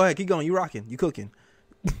 go ahead. Keep going. You rocking. You cooking.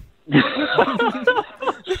 Yeah,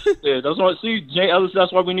 that's what I see. J Ellis,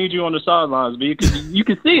 that's why we need you on the sidelines, B. Because you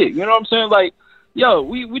can see it. You know what I'm saying? Like, yo,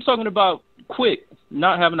 we talking about Quick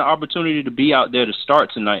not having the opportunity to be out there to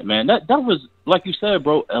start tonight, man. That was, like you said,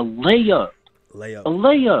 bro, a layup. A layup.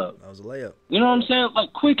 That was a layup. You know what I'm saying?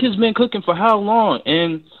 Like, Quick has been cooking for how long?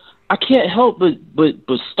 And I can't help but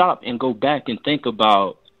stop and go back and think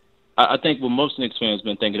about, I think what most Knicks fans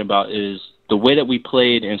been thinking about is the way that we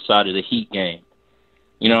played inside of the Heat game.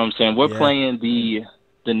 You know what I'm saying? We're playing the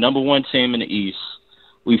number one team in the East.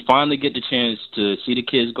 We finally get the chance to see the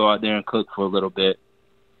kids go out there and cook for a little bit.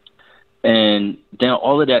 And then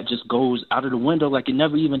all of that just goes out of the window like it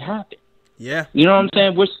never even happened. Yeah. You know what I'm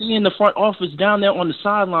saying? We're seeing the front office down there on the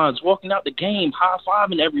sidelines, walking out the game,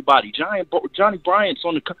 high-fiving everybody. Johnny Bryant's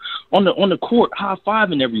on the court,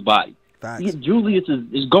 high-fiving everybody. Facts. Julius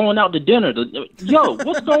is going out to dinner. Yo,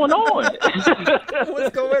 what's going on?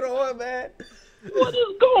 What's going on, man? What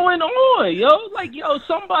is going on, yo? Like, yo,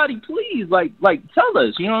 somebody please, like, tell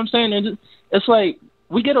us. You know what I'm saying? And it's like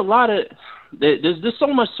we get a lot of there's so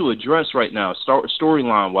much to address right now,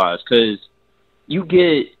 storyline wise, because you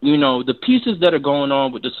get, you know, the pieces that are going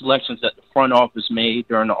on with the selections that the front office made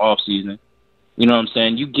during the off season. You know what I'm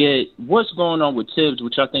saying? You get what's going on with Tibbs,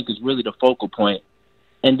 which I think is really the focal point.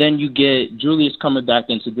 And then you get Julius coming back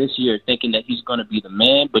into this year thinking that he's going to be the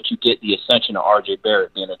man, but you get the ascension of R.J.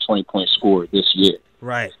 Barrett being a 20-point scorer this year.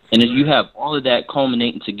 Right. And then you have all of that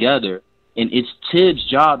culminating together, and it's Tibbs'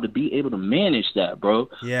 job to be able to manage that, bro.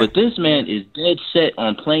 Yeah. But this man is dead set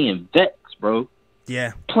on playing vets, bro.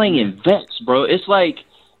 Yeah. Playing vets, bro. It's like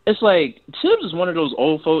Tibbs is one of those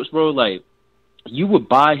old folks, bro. Like, you would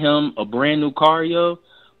buy him a brand new car, yo,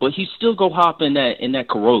 but he still go hop in that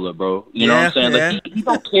Corolla, bro. You know what I'm saying? Like, he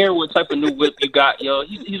don't care what type of new whip you got, yo.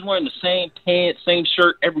 He's wearing the same pants, same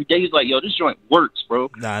shirt every day. He's like, yo, this joint works, bro.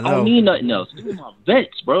 Nah, I don't need nothing else. Give me my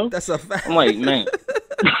vets, bro. That's a fact. I'm like, man.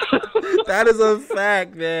 That is a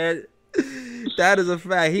fact, man. That is a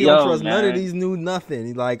fact. He don't trust none of these new nothing.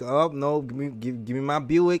 He's like, oh no, give me my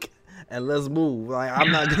Buick and let's move. Like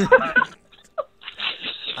I'm not gonna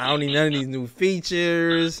I don't need none of these new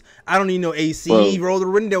features. I don't need no AC. Roll the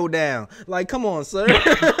window down. Like, come on, sir.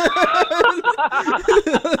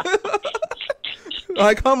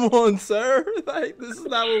 Like, come on, sir. Like, this is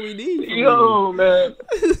not what we need. Yo, man.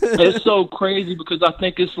 It's so crazy because I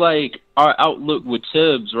think it's like our outlook with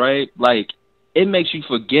Tibbs, right? Like, it makes you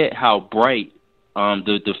forget how bright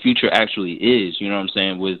the future actually is. You know what I'm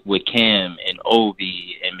saying? With Cam and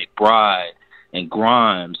Obi and McBride and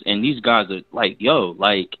Grimes, and these guys are like, yo,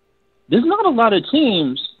 like, there's not a lot of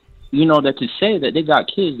teams, you know, that can say that they got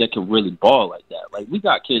kids that can really ball like that. Like, we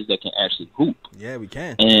got kids that can actually hoop. Yeah, we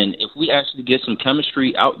can. And if we actually get some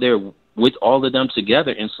chemistry out there with all of them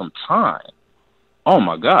together in some time, oh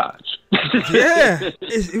my gosh. Yeah.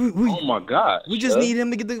 Oh my gosh. We just need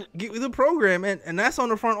him to get with the program, and that's on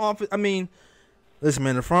the front office. I mean, listen,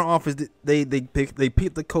 man, the front office, they picked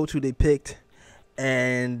the coach who they picked.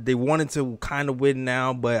 And they wanted to kind of win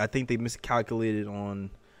now, but I think they miscalculated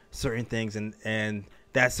on certain things, and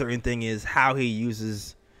that certain thing is how he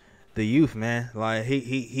uses the youth, man. Like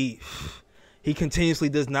he continuously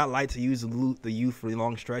does not like to use the youth for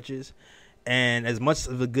long stretches, and as much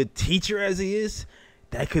of a good teacher as he is,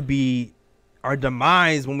 that could be our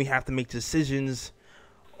demise when we have to make decisions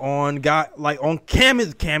on on Cam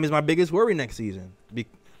is my biggest worry next season.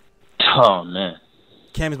 Oh man.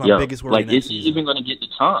 Cam is my biggest worry next season. Is he even going to get the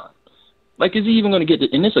time? Like, is he even going to get the...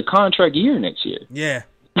 And it's a contract year next year. Yeah.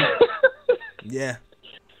 Yeah.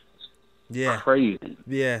 Crazy.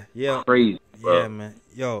 Yeah. Crazy, bro. Yeah, man.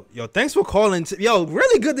 Yo, thanks for calling. Yo,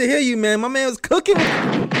 really good to hear you, man. My man was cooking.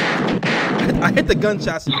 I hit the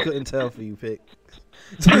gunshots and you couldn't tell for you, Pick.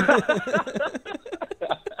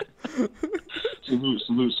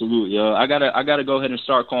 Salute, yo. I gotta go ahead and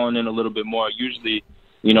start calling in a little bit more. Usually...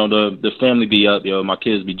 You know, the family be up, yo. My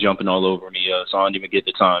kids be jumping all over me, yo, so I don't even get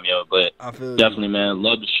the time, yo. But definitely, man,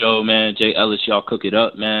 love the show, man. J Ellis, y'all cook it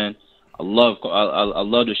up, man. I love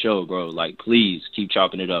the show, bro. Like, please keep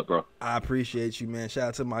chopping it up, bro. I appreciate you, man. Shout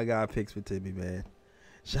out to my guy Picks for Timmy, man.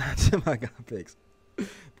 Shout out to my guy Picks.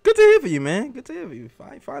 Good to hear from you, man. Good to hear from you.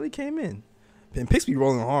 Finally came in. And Picks be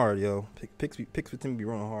rolling hard, yo. Picks for Timmy be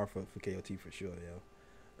rolling hard for KOT for sure, yo.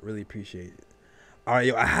 I really appreciate it. All right,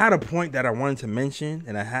 yo, I had a point that I wanted to mention,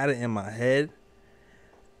 and I had it in my head,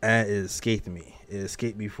 and it escaped me. It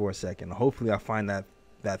escaped me for a second. Hopefully, I find that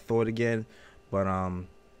thought again. But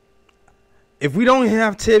if we don't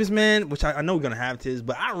have Tibbs, man, which I know we're gonna have Tibbs,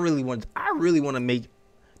 but I really want to make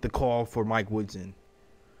the call for Mike Woodson.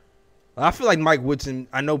 I feel like Mike Woodson.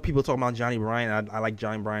 I know people talk about Johnny Bryant. I like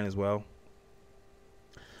Johnny Bryant as well,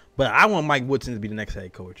 but I want Mike Woodson to be the next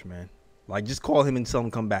head coach, man. Like, just call him and tell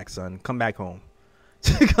him, come back, son. Come back home.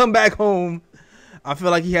 Come back home. I feel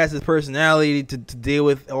like he has his personality to deal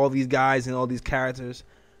with all these guys and all these characters.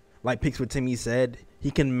 Like Picks with Timmy said, he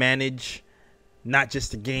can manage not just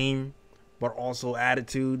the game, but also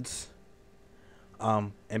attitudes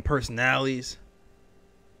and personalities.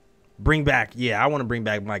 I want to bring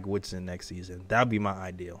back Mike Woodson next season. That would be my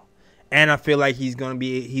ideal. And I feel like he's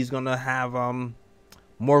gonna have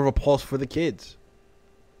more of a pulse for the kids,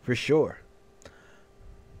 for sure.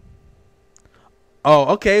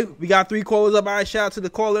 Oh, okay. We got 3 callers up. All right, shout out to the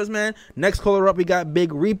callers, man. Next caller up, we got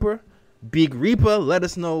Big Reaper. Big Reaper, let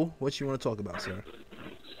us know what you want to talk about, sir.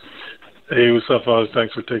 Hey, what's up, fellas?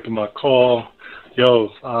 Thanks for taking my call.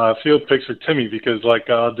 Yo, I feel Picks for Timmy because, like,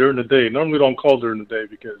 during the day, normally don't call during the day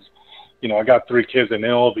because, you know, I got 3 kids and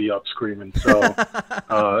they'll all be up screaming. So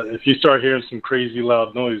if you start hearing some crazy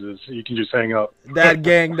loud noises, you can just hang up. That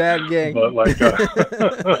gang. But, like...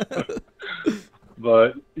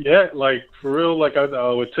 But, yeah, like, for real, like,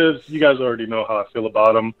 with Tibbs, you guys already know how I feel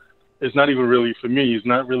about him. It's not even really, for me, he's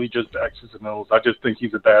not really just the X's and O's. I just think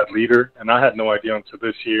he's a bad leader, and I had no idea until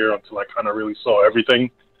this year, until I kind of really saw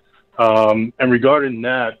everything. And regarding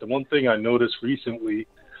that, the one thing I noticed recently,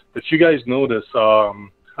 if you guys notice,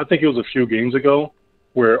 I think it was a few games ago,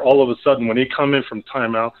 where all of a sudden, when they come in from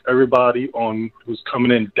timeouts, everybody who's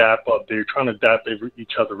coming in dap up. They're trying to dap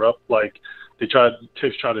each other up, like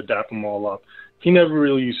Tibbs tried to dap them all up. He never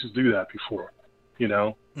really used to do that before, you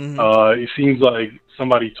know. Mm-hmm. It seems like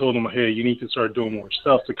somebody told him, hey, you need to start doing more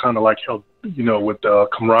stuff to kind of like help, you know, with the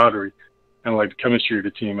camaraderie and like the chemistry of the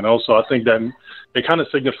team. And also I think that it kind of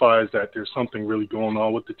signifies that there's something really going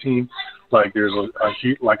on with the team. Like there's a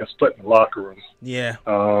split in the locker room. Yeah.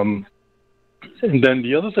 And then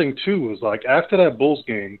the other thing too was like after that Bulls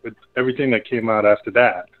game, with everything that came out after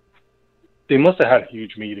that, they must have had a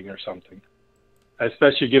huge meeting or something.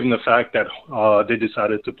 especially given the fact that they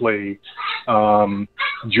decided to play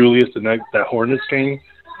Julius that Hornets game.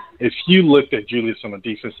 If you looked at Julius on the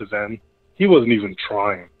defensive end, he wasn't even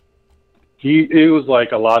trying. It was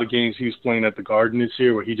like a lot of games he was playing at the Garden this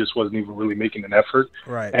year where he just wasn't even really making an effort.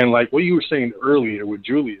 Right. And like what you were saying earlier with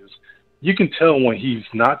Julius, you can tell when he's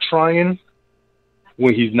not trying,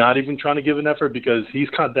 when he's not even trying to give an effort, because he's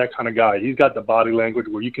kind of that kind of guy. He's got the body language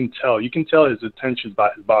where you can tell his attention by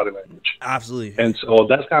his body language. Absolutely. And so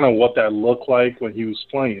that's kind of what that looked like when he was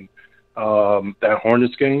playing that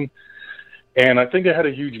Hornets game. And I think they had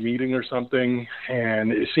a huge meeting or something,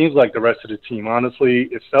 and it seems like the rest of the team, honestly,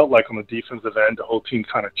 it felt like on the defensive end, the whole team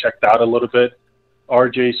kind of checked out a little bit.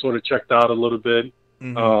 RJ sort of checked out a little bit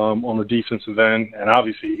on the defensive end, and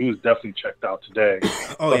obviously he was definitely checked out today.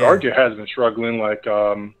 But RJ has been struggling. Like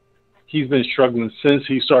he's been struggling since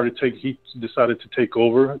he decided to take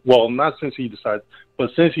over. Well, not since he decided, but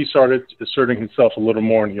since he started asserting himself a little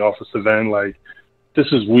more in the offensive end. Like this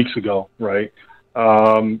is weeks ago, right?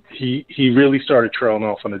 He really started trailing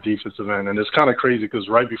off on the defensive end, and it's kind of crazy because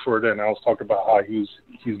right before then I was talking about how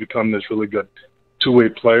he's become this really good two-way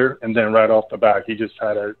player, and then right off the bat he just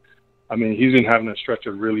had he's been having a stretch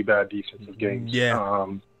of really bad defensive games. Yeah.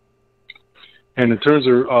 And in terms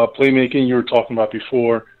of playmaking, you were talking about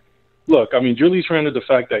before. Look, Julius ran into the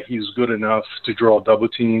fact that he's good enough to draw a double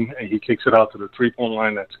team, and he kicks it out to the three-point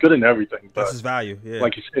line. That's good in everything. But that's his value. Yeah.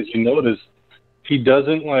 Like you said, you notice he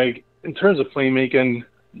doesn't like. In terms of playmaking,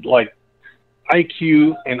 like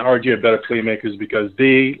IQ and RJ are better playmakers because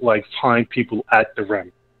they like find people at the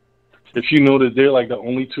rim. If you notice, they're like the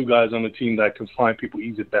only two guys on the team that can find people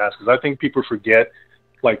easy baskets. I think people forget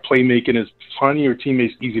like playmaking is finding your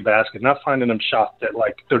teammates easy baskets, not finding them shots that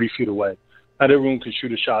like 30 feet away. Not everyone can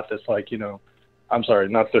shoot a shot that's like, I'm sorry,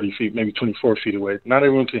 not 30 feet, maybe 24 feet away. Not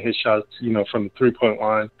everyone can hit shots, from the three-point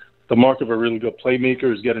line. The mark of a really good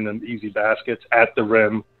playmaker is getting them easy baskets at the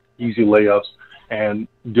rim, easy layups, and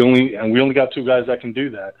we only got two guys that can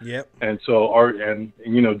do that. Yep. And so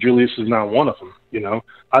Julius is not one of them.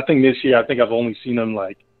 I think this year I've only seen him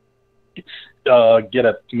like get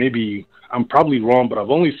maybe I'm probably wrong, but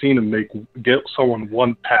I've only seen him get someone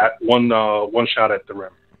one shot at the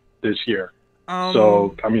rim this year.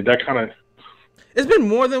 So that kind of. It's been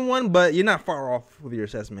more than one, but you're not far off with your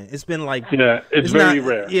assessment. It's been like it's very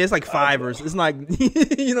rare. Yeah, it's like five or it's like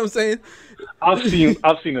you know what I'm saying. I've seen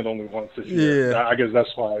it only once this year. Yeah. I guess that's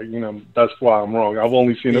why I'm wrong. I've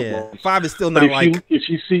only seen it once. 5 is still not if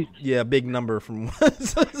you see a big number from one,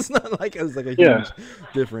 so it's not like it's like a huge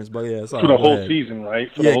difference. But for the whole season,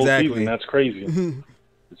 right? For the whole season, that's crazy.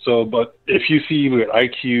 So, but if you see with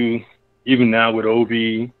IQ, even now with OB,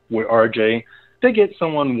 with RJ. They get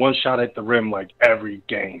someone one shot at the rim like every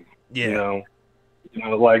game. Yeah.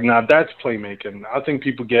 Like now that's playmaking. I think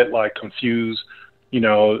people get like confused.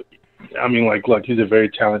 Look, he's a very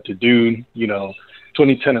talented dude.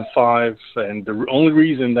 2010 and 5, and the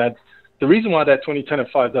reason why that 2010 and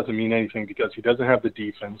 5 doesn't mean anything because he doesn't have the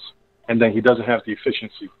defense, and then he doesn't have the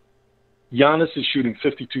efficiency. Giannis is shooting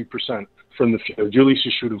 52% from the field. Julius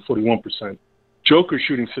is shooting 41%. Joker's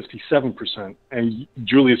shooting 57%, and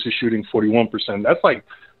Julius is shooting 41%. That's like,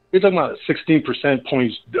 you're talking about a 16%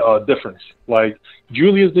 points difference. Like,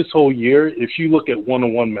 Julius this whole year, if you look at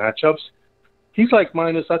one-on-one matchups, he's like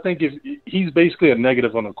minus, I think he's basically a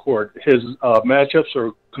negative on the court. His matchups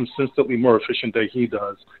are consistently more efficient than he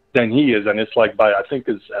is, and it's like I think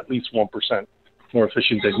it's at least 1% more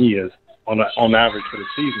efficient than he is on average for the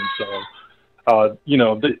season. So,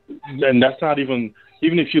 and that's not even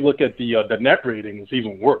if you look at the net rating, it's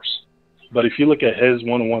even worse. But if you look at his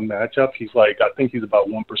one-on-one matchup, he's I think he's about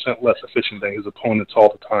 1% less efficient than his opponents all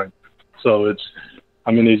the time. So it's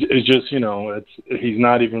just, he's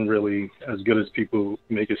not even really as good as people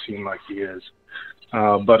make it seem like he is.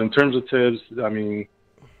 But in terms of Tibbs,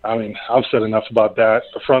 I've said enough about that.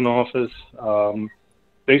 The front office,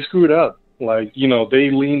 they screwed up. Like, they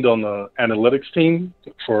leaned on the analytics team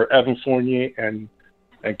for Evan Fournier and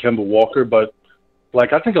Kemba Walker, but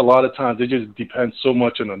I think a lot of times it just depends so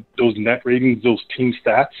much on those net ratings, those team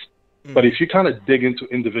stats. But if you kind of dig into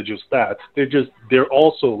individual stats, they're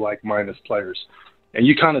also like minus players. And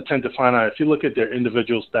you kind of tend to find out if you look at their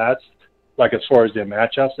individual stats, like as far as their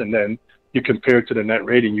matchups, and then you compare it to the net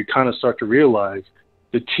rating, you kind of start to realize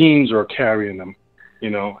the teams are carrying them.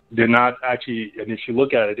 They're not actually, and if you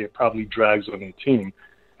look at it, they're probably drags on their team.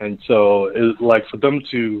 And so it's like for them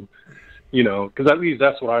to, because at least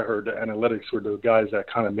that's what I heard. The analytics were the guys that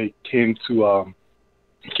kind of came to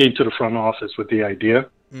the front office with the idea,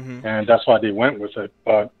 and that's why they went with it.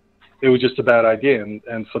 But it was just a bad idea,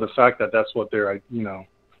 and for the fact that that's what they're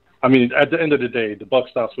I mean, at the end of the day, the buck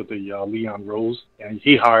stops with the Leon Rose, and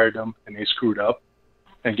he hired them, and they screwed up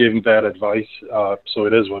and gave him bad advice. So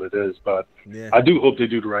it is what it is. But Yeah. I do hope they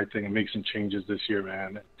do the right thing and make some changes this year,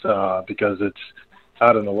 man. Because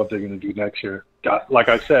I don't know what they're going to do next year. Like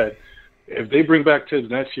I said, if they bring back Tibbs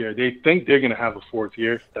next year, they think they're going to have a fourth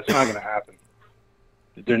year. That's not going to happen.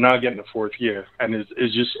 They're not getting a fourth year, and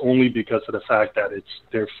it's just only because of the fact that is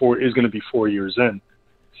going to be 4 years in.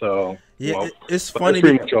 So Yeah, it's funny. That's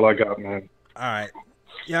pretty much all I got, man. All right.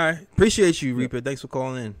 Yeah, I appreciate you, Reaper. Thanks for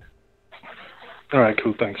calling in. All right,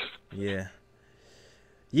 cool. Thanks. Yeah.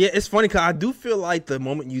 Yeah, it's funny because I do feel like the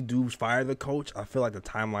moment you do fire the coach, I feel like the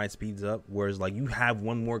timeline speeds up. Whereas, like, you have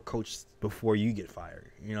one more coach before you get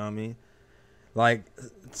fired. You know what I mean? Like,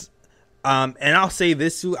 and I'll say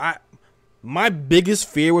this too. My biggest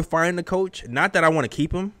fear with firing the coach, not that I want to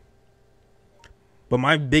keep him, but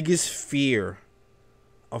my biggest fear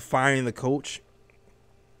of firing the coach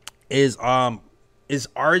is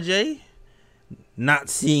RJ not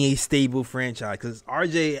seeing a stable franchise, because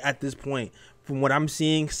RJ at this point, from what I'm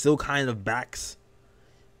seeing, still kind of backs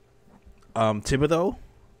Thibodeau,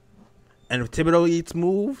 and if Thibodeau gets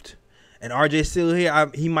moved and RJ's still here,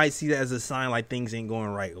 he might see that as a sign like things ain't going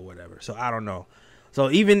right or whatever. So I don't know. So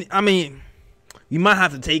you might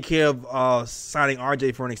have to take care of signing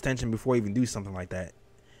RJ for an extension before you even do something like that.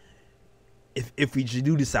 If we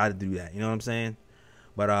do decide to do that, you know what I'm saying?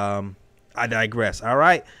 But I digress. All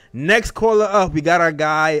right, next caller up, we got our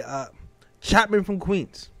guy Chapman from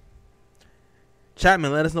Queens.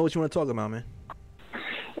 Chapman, let us know what you want to talk about, man.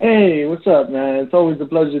 Hey, what's up, man? It's always a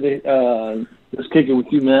pleasure to just kick it with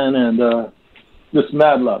you, man, and just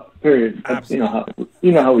mad love. Period. Absolutely.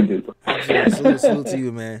 You know how we do. Absolutely. Salute to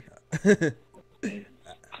you, man.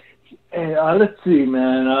 Hey, let's see,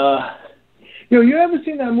 man. You ever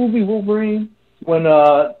seen that movie Wolverine when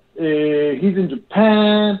he's in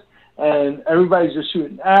Japan and everybody's just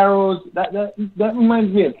shooting arrows? That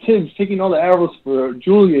reminds me of Tibbs taking all the arrows for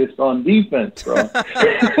Julius on defense, bro.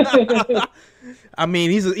 I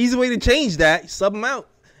mean, he's an easy way to change that. Sub him out.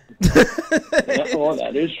 Yeah, well,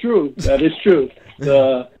 that is true. That is true.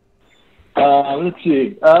 Let's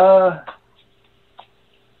see. All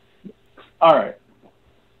right.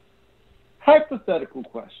 Hypothetical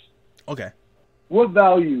question. Okay. What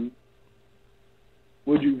value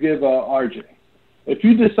would you give RJ? If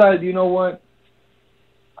you decide, you know what,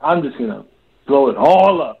 I'm just going to blow it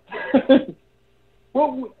all up.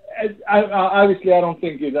 Well, obviously, I don't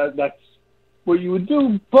think that's what you would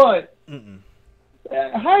do, but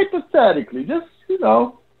hypothetically, just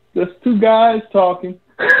two guys talking.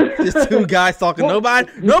 Just two guys talking.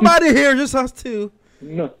 Nobody here, just us two.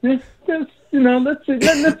 No, let's see.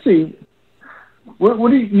 Let's see. What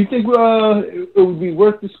do you think? It would be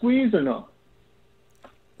worth the squeeze or no?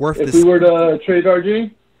 If we were to trade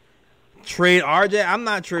RJ? Trade RJ? I'm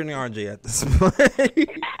not trading RJ at this point.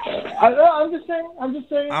 I'm just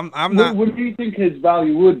saying. I'm not. What do you think his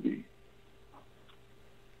value would be?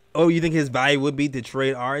 Oh, you think his value would be to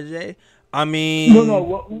trade RJ? I mean, no.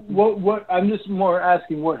 What? I'm just more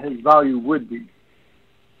asking what his value would be.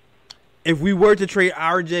 If we were to trade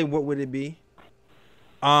RJ, what would it be?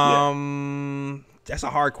 That's a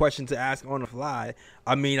hard question to ask on the fly.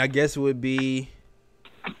 I mean, I guess it would be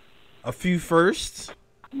a few firsts.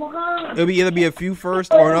 It would either be a few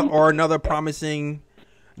firsts or another promising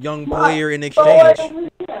young player in exchange.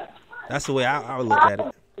 That's the way I would look at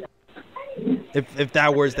it. If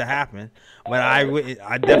that was to happen, but I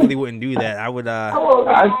definitely wouldn't do that. I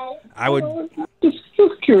would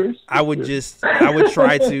just curious. I would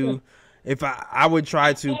try to, I would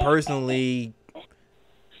try to personally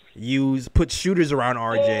put shooters around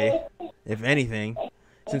RJ, if anything,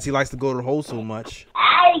 since he likes to go to the hole so much.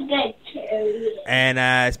 And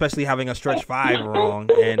especially having a stretch 5 wrong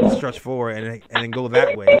and stretch 4 and then go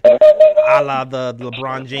that way, a la the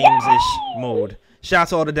LeBron James-ish mode. Shout out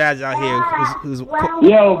to all the dads out here who's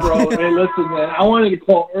Yo, bro. Hey, listen, man. I wanted to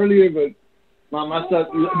call earlier, but my son,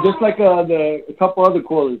 just like a couple other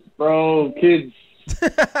callers, bro. Kids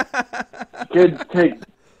take.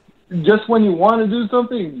 Just when you want to do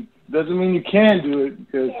something doesn't mean you can do it,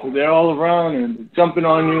 because they're all around and jumping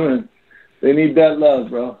on you, and they need that love,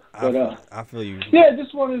 bro. But I feel you. Yeah,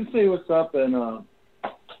 just wanted to say what's up, and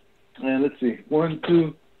let's see, 1,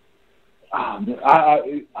 2.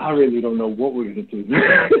 I really don't know what we're gonna do.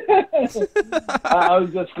 I was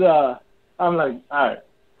just I'm like, all right,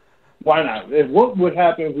 why not? What would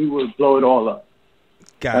happen if we would blow it all up?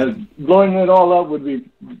 Blowing it all up would be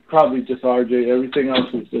probably just RJ. Everything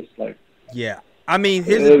else is just like, yeah. I mean,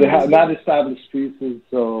 not established pieces.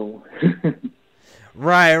 So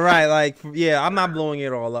Right. Like, yeah, I'm not blowing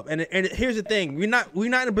it all up. And here's the thing: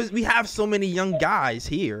 we have so many young guys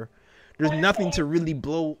here. There's nothing to really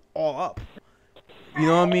blow all up. You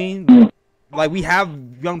know what I mean? Like, we have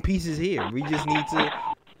young pieces here. We just need to.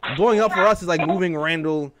 Blowing up for us is like moving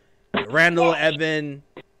Randall, Evan,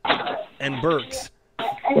 and Burks.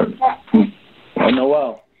 And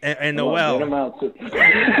Noel. And Noel. Get him out too.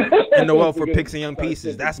 And Noel for picks and young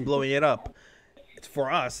pieces. That's blowing it up. It's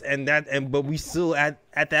for us. But we still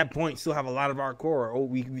at that point still have a lot of our core.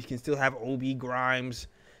 We can still have Obi, Grimes,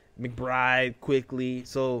 McBride, Quickly.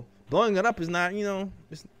 So blowing it up is not,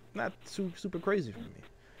 it's not super crazy for me.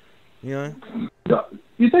 You know?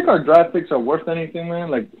 You think our draft picks are worth anything, man?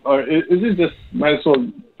 Like, or is it just might as well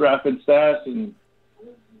draft and stash and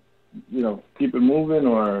keep it moving,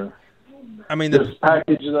 or I mean, just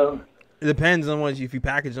package them? It depends on if you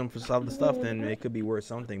package them for some of the stuff, then it could be worth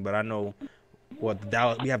something. But I know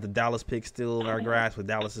we have the Dallas pick still in our grasp, but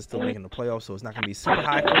Dallas is still making the playoffs, so it's not going to be super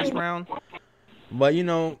high first round. But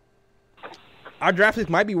our draft picks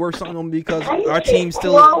might be worth something because our team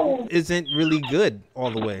still isn't really good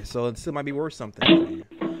all the way, so it still might be worth something.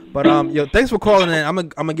 But thanks for calling in. I'm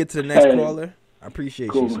gonna get to the next caller. I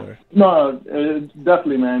appreciate you, sir. No,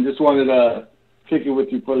 definitely, man. Just wanted to kick it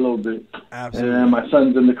with you for a little bit. Absolutely. And my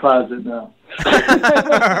son's in the closet now. All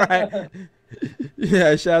right.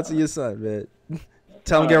 Yeah, shout out to your son, man.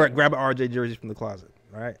 Tell him grab an RJ jersey from the closet.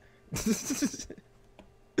 All right.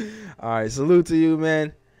 All right. Salute to you,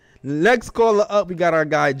 man. Next caller up, we got our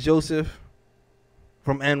guy Joseph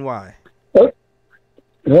from NY.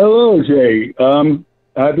 Hello, Jay.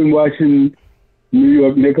 I've been watching New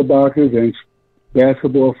York Knickerbockers and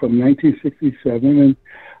basketball from 1967, and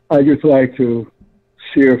I just like to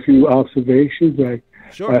share a few observations.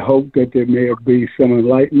 Sure. I hope that there may be some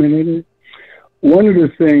enlightenment in it. One of the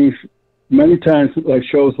things, many times, like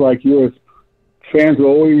shows like yours, fans are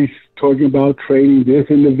always talking about trading this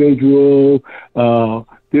individual,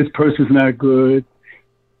 this person's not good.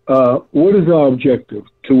 What is our objective?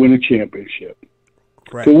 To win a championship.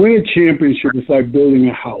 Correct. To win a championship is like building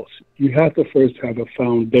a house. You have to first have a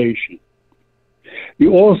foundation.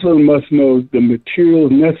 You also must know the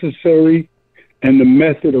materials necessary and the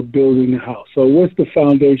method of building the house. So what's the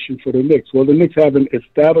foundation for the Knicks? Well, the Knicks have an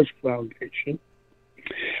established foundation.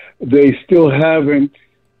 They still haven't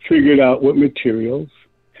figured out what materials.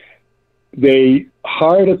 They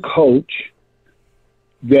hired a coach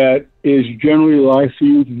that is generally likes to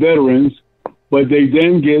use veterans, but they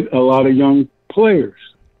then get a lot of young players.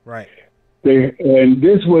 Right. And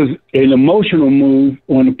this was an emotional move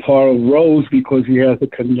on the part of Rose because he has a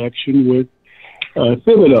connection with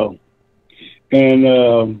Thibodeau.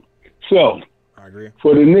 And so, I agree.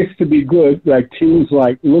 For the Knicks to be good,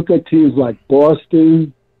 look at teams like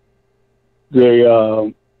Boston,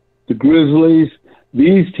 the Grizzlies.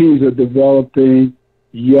 These teams are developing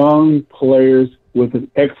young players with an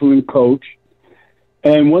excellent coach.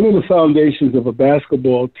 And one of the foundations of a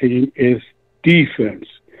basketball team is defense.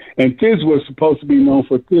 And Thiz was supposed to be known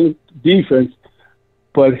for defense,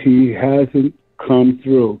 but he hasn't come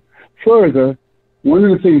through. Further, one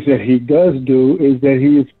of the things that he does do is that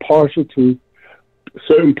he is partial to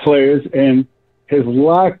certain players, and his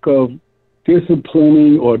lack of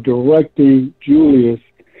disciplining or directing Julius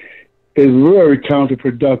is very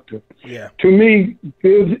counterproductive. Yeah. To me,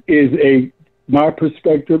 my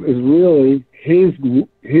perspective is really his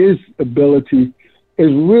ability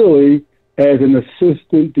is really as an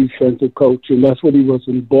assistant defensive coach, and that's what he was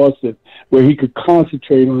in Boston, where he could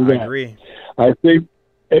concentrate on that. I agree. I think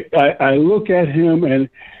I look at him, and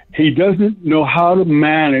he doesn't know how to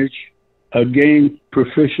manage a game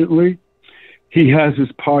proficiently. He has his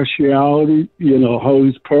partiality, how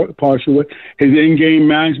he's partial with. His in-game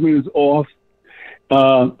management is off.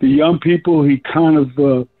 The young people, he kind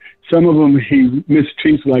of, some of them he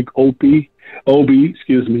mistreats like Obi,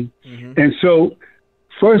 Mm-hmm. And so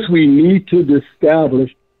first we need to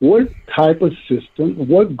establish what type of system,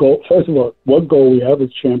 what goal, first of all, what goal we have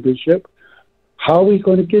is championship. How are we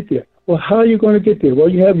going to get there? Well, how are you going to get there? Well,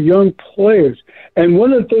 you have young players. And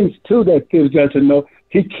one of the things, too, that Thiz got to know,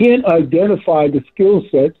 he can't identify the skill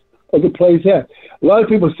sets of the players have. A lot of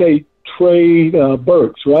people say trade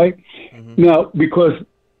Burks, right? Mm-hmm. Now, because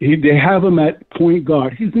they have him at point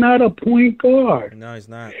guard. He's not a point guard. No, he's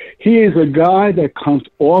not. He is a guy that comes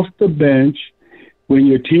off the bench when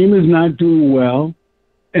your team is not doing well,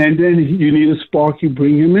 and then you need a spark, you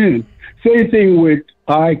bring him in. Same thing with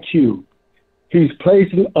IQ. He's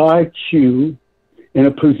placing IQ in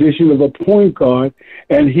a position of a point guard,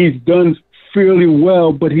 and he's done fairly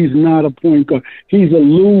well, but he's not a point guard. He's a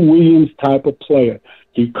Lou Williams type of player.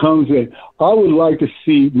 He comes in. I would like to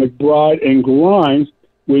see McBride and Grimes,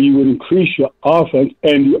 where you would increase your offense.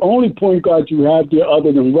 And the only point guard you have there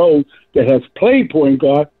other than Rose that has played point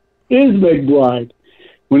guard is McBride.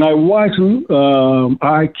 When I watch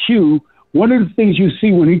IQ, one of the things you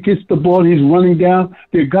see when he gets the ball, he's running down,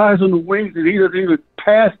 there are guys on the wings, and he doesn't even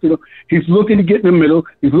pass to them. He's looking to get in the middle.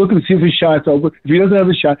 He's looking to see if his shot's over. If he doesn't have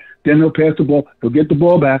a shot, then he'll pass the ball. He'll get the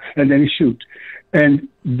ball back, and then he shoots. And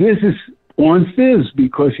this is on Fizz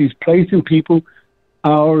because he's placing people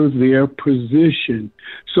out of their position.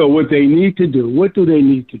 So what they need to do, what do they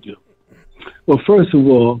need to do? Well, first of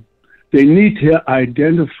all, they need to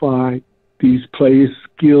identify these players'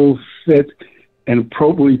 skill sets and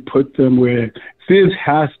appropriately put them where Fizz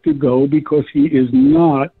has to go because he is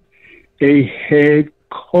not a head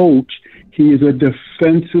coach. He is a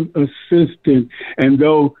defensive assistant. And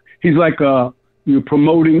though he's like you're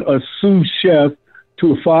promoting a sous chef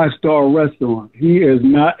to a 5-star restaurant, he is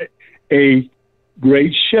not a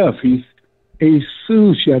great chef. He's a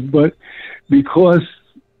sous chef. But because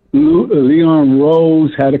Leon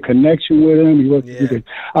Rose had a connection with him, he wasn't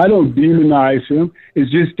I don't demonize him.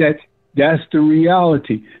 It's just that that's the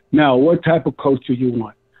reality. Now, what type of coach do you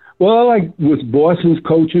want? Well, I like what Boston's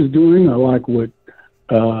coach is doing. I like what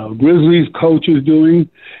Grizzlies coach is doing.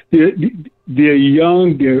 They're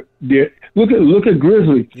young. They're look at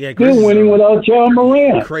Grizzlies. Yeah, they're winning without John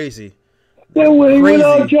Morant. Crazy. They're winning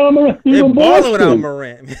without John Morant. They're balling without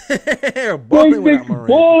Morant. They're balling without Morant.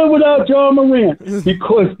 Balling without John Morant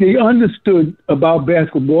because they understood about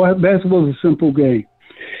basketball. Basketball is a simple game.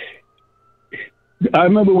 I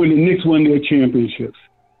remember when the Knicks won their championships,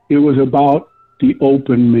 it was about the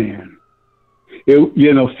open man.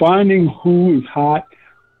 Finding who is hot,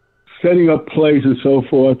 setting up plays and so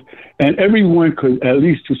forth, and everyone could, at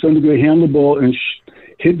least to some degree, handle the ball and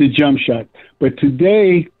hit the jump shot. But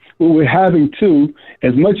today, what we're having too,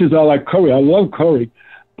 as much as I like Curry, I love Curry,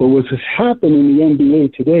 but what's happened in the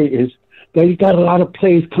NBA today is that you got a lot of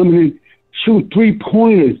players coming in, shoot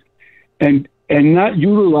 3-pointers, and not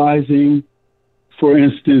utilizing, for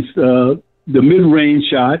instance, the mid-range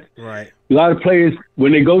shot. Right. A lot of players,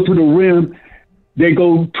 when they go to the rim, they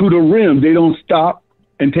go to the rim. They don't stop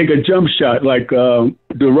and take a jump shot like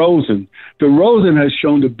DeRozan. DeRozan has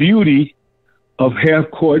shown the beauty of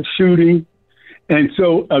half-court shooting. And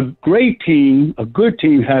so a great team, a good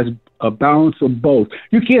team, has a balance of both.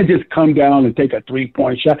 You can't just come down and take a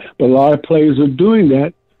 3-point shot, but a lot of players are doing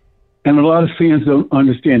that, and a lot of fans don't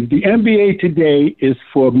understand. The NBA today is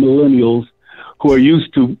for millennials who are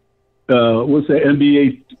used to, what's that,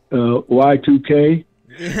 NBA Y2K?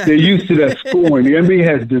 They're used to that scoring. The NBA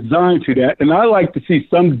has designed to that, and I like to see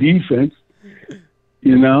some defense.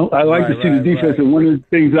 I like to see the defense, and one of the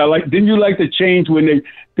things I like. Didn't you like the change when they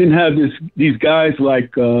didn't have these guys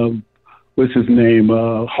like what's his name,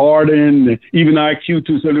 Harden, even IQ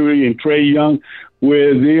to some degree, and Trae Young,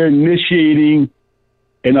 where they're initiating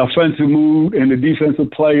an offensive move, and the defensive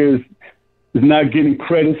players is not getting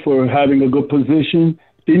credit for having a good position?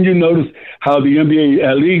 Didn't you notice how the NBA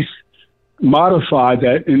at least modified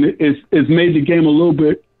that, and it's made the game a little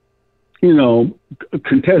bit,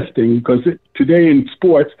 contesting, because today in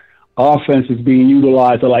sports, offense is being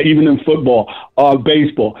utilized a lot, even in football or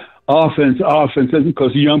baseball. Offense,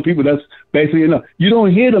 because young people, that's basically enough. You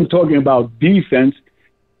don't hear them talking about defense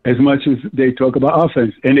as much as they talk about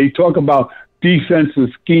offense. And they talk about defensive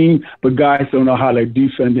scheme, but guys don't know how to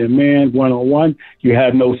defend their man one-on-one. You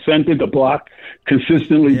have no center to block,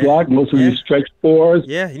 consistently block. Most of you stretch fours.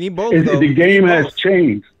 Yeah, you need both, though. The game has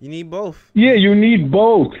changed. You need both. Yeah, you need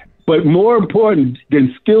both. But more important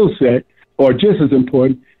than skill set, or just as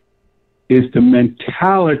important, is the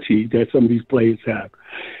mentality that some of these players have.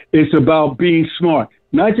 It's about being smart,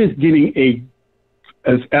 not just getting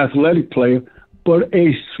an athletic player, but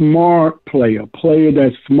a smart player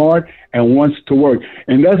that's smart and wants to work.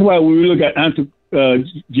 And that's why when we look at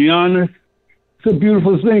Giannis, it's a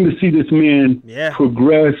beautiful thing to see this man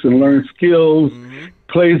progress and learn skills,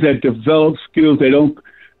 players that develop skills.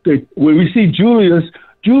 When we see Julius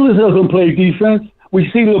doesn't play defense. We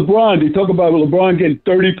see LeBron. They talk about LeBron getting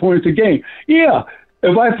 30 points a game. Yeah,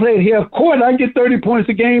 if I played half court, I get 30 points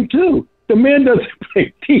a game too. The man doesn't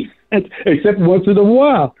play defense except once in a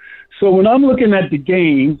while. So when I'm looking at the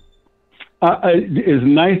game, it's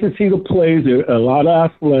nice to see the plays. There are a lot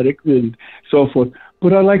of athletics and so forth.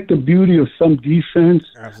 But I like the beauty of some defense.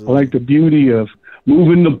 Absolutely. I like the beauty of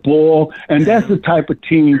moving the ball. And that's the type of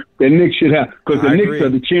team that Knicks should have. Because the Knicks are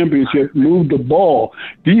the championship, move the ball.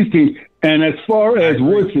 These teams. And as far as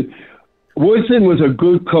Woodson was a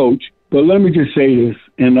good coach. But let me just say this,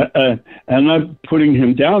 and I'm not putting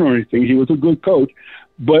him down or anything. He was a good coach,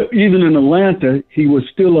 but even in Atlanta, he was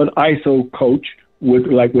still an ISO coach with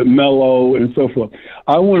Melo and so forth.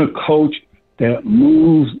 I want a coach that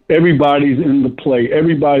moves. Everybody's in the play.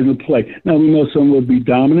 Everybody's in the play. Now we know some will be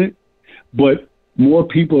dominant, but more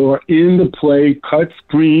people are in the play, cut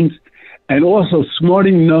screens, and also smart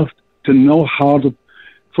enough to know how to.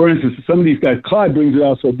 For instance, some of these guys, Clyde brings it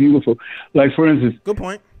out so beautiful. Like, for instance, good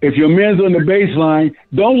point. If your man's on the baseline,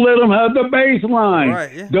 don't let him have the baseline.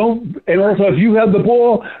 Right, yeah. And also, if you have the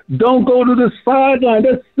ball, don't go to the sideline.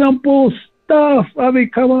 That's simple stuff. I mean,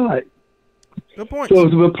 come on. Good point. So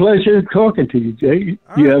it's a pleasure talking to you, Jay.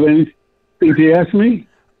 Do you have anything to ask me?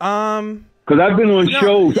 Because I've been on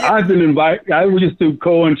shows. Yeah. I've been invited. I used to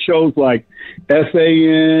go on shows like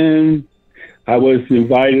FAN. I was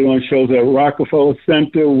invited on shows at Rockefeller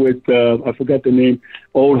Center with, I forgot the name,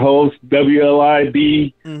 old host,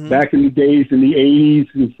 WLIB, back in the days in the 80s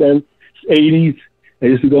and 80s. I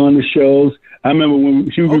used to go on the shows. I remember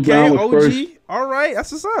when Hubie Brown was OG. first. All right,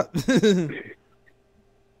 that's what's up.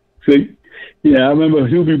 So, yeah, I remember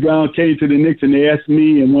Hubie Brown came to the Knicks and they asked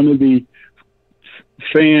me and one of the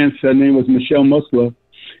fans, her name was Michelle Musler.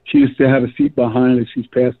 She used to have a seat behind her. She's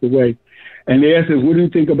passed away. And they asked us, what do you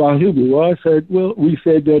think about Hubie? Well, I said, we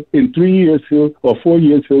said that in 3 years or 4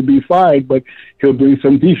 years he'll be fired, but he'll bring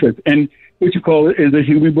some defense. And what you call it is a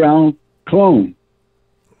Hubie Brown clone.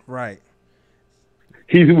 Right.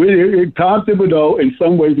 He's Tom Thibodeau. In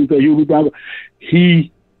some ways, he's a Hubie Brown.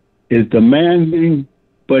 He is demanding,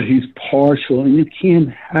 but he's partial, and you can't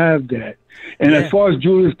have that. And as far as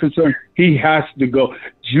Julius is concerned, he has to go.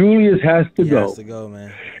 Julius has to go. He has to go,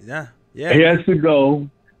 man. Yeah. He has to go.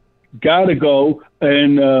 Got to go.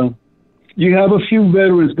 And you have a few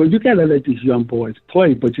veterans, but you got to let these young boys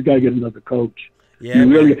play, but you got to get another coach. Yeah.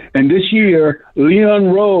 And this year,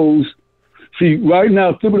 Leon Rose, see, right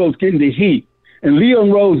now, Thibodeau's getting the heat. And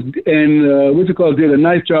Leon Rose and did a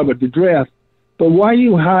nice job at the draft. But why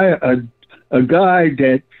you hire a guy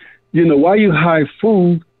that, why you hire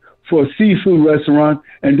food for a seafood restaurant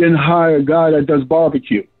and then hire a guy that does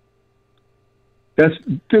barbecue? That's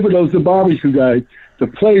Thibodeau's the barbecue guy. The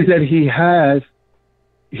plays that he has,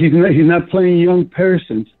 he's not playing young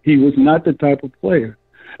persons. He was not the type of player.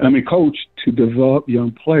 Coach to develop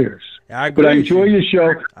young players. I agree. But I enjoy your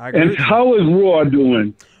show. And how is Raw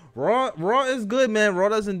doing? Raw is good, man. Raw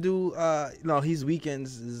doesn't do his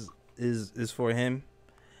weekends is for him.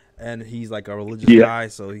 And he's like a religious guy,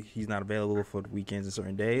 so he's not available for the weekends and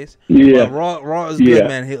certain days. Yeah. But Raw is good,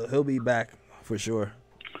 man. He'll be back for sure.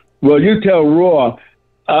 Well, you tell Raw,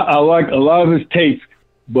 I like a lot of his tapes,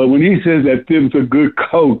 but when he says that Thibs a good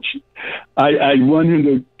coach, I want him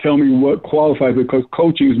to tell me what qualifies, because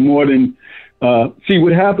coaching is more than see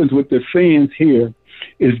what happens with the fans here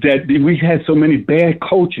is that we had so many bad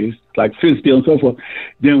coaches like Fizdale and so forth.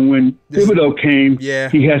 Then when Thibodeau came,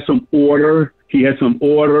 he had some order.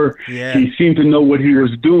 Yeah. He seemed to know what he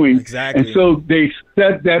was doing. Exactly. And so they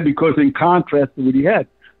set that because in contrast to what he had.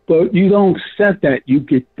 But you don't set that. You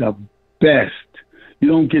get the best. You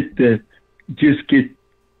don't get just get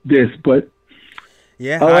this. But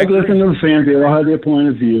I like listening to the fans. They all have their point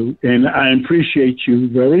of view. And I appreciate you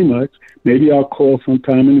very much. Maybe I'll call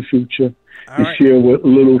sometime in the future and share what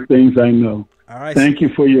little things I know. All right. Thank you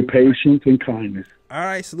for your patience and kindness. All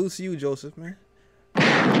right. Salute to you, Joseph, man.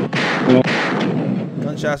 Well,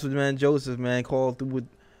 gunshots with man Joseph, man. Called through with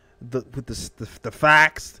the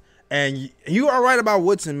facts. And you are right about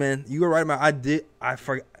Woodson, man. You were right about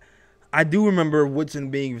I do remember Woodson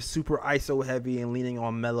being super ISO heavy and leaning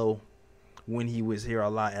on Melo when he was here a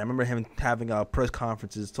lot. And I remember him having press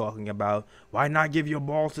conferences talking about why not give your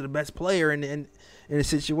ball to the best player in a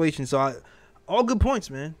situation. So all good points,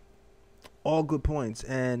 man. All good points.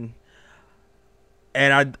 And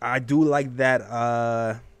I do like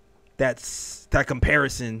that that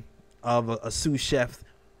comparison of a sous chef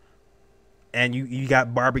and you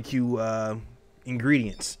got barbecue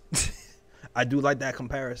ingredients. I do like that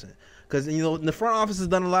comparison because the front office has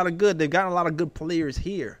done a lot of good. They've got a lot of good players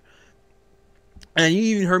here, and you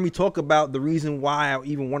even heard me talk about the reason why I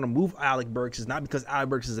even want to move Alec Burks is not because Alec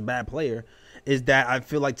Burks is a bad player, is that I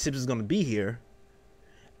feel like Tibbs is going to be here,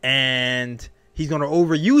 and he's going to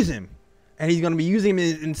overuse him, and he's going to be using him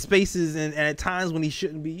in spaces and at times when he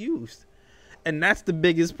shouldn't be used. And that's the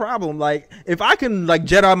biggest problem. Like, if I can,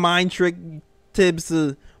 Jedi mind trick Tibbs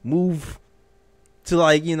to move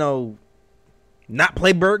to, not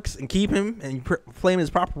play Burks and keep him and play him his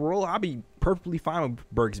proper role, I'll be perfectly fine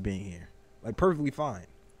with Burks being here. Perfectly fine.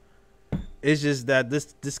 It's just that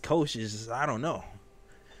this coach is just, I don't know.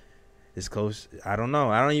 This coach, I don't know.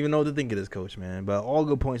 I don't even know what to think of this coach, man. But all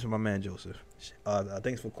good points from my man Joseph.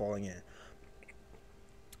 Thanks for calling in.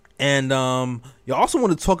 And you also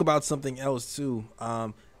want to talk about something else too.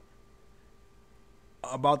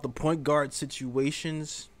 About the point guard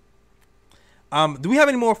situations. Do we have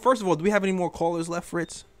any more? First of all, do we have any more callers left,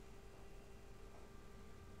 Fritz?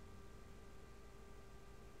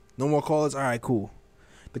 No more callers? All right, cool.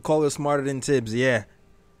 The caller is smarter than Tibbs. Yeah.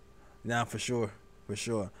 Nah, for sure. For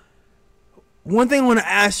sure. One thing I want to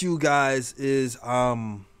ask you guys is,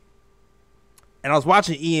 and I was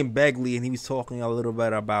watching Ian Begley, and he was talking a little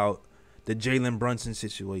bit about the Jalen Brunson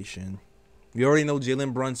situation. We already know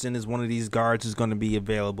Jalen Brunson is one of these guards who's going to be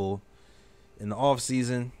available in the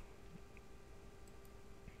offseason.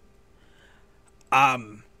 Are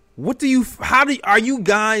you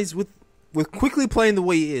guys with Quickly playing the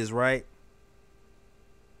way he is, right?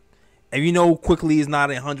 And you know Quickly is not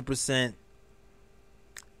 100%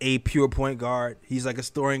 a pure point guard. He's like a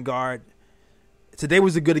scoring guard. Today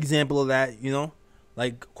was a good example of that, you know?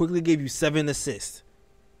 Like, Quickly gave you 7 assists.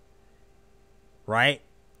 Right?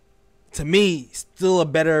 To me, still a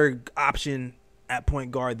better option at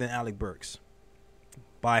point guard than Alec Burks.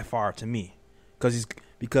 By far, to me.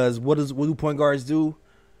 Because what do point guards do?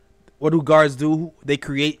 What do guards do? They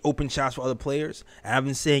create open shots for other players. And I've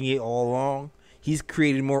been saying it all along. He's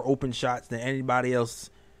created more open shots than anybody else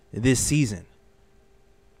this season.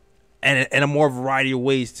 And in a more variety of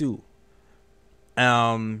ways, too.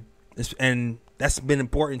 And that's been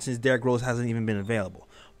important since Derrick Rose hasn't even been available.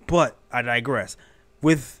 But I digress.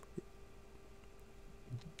 With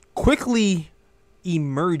Quickly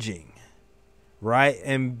emerging, right,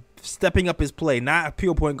 and stepping up his play, not a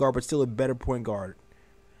pure point guard, but still a better point guard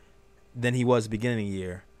than he was beginning of the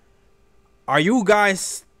year. Do you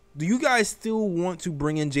guys still want to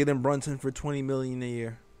bring in Jalen Brunson for $20 million a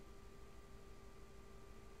year?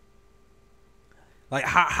 Like,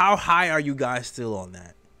 how high are you guys still on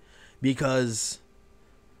that? Because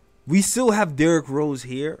we still have Derrick Rose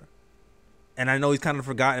here. And I know he's kind of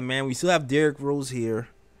forgotten, man. We still have Derrick Rose here.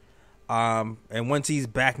 And once he's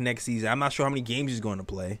back next season, I'm not sure how many games he's going to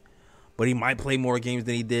play. But he might play more games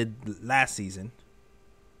than he did this season.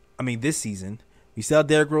 We still have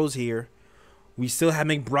Derrick Rose here. We still have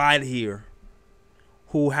McBride here,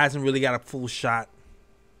 who hasn't really got a full shot.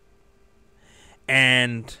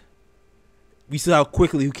 And we still have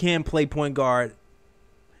Quickly, who can play point guard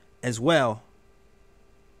as well.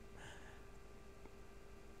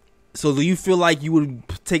 So do you feel like you would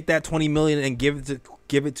take that $20 million and give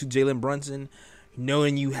it to Jalen Brunson,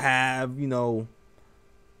 knowing you have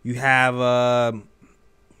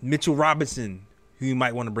Mitchell Robinson, who you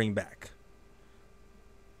might want to bring back?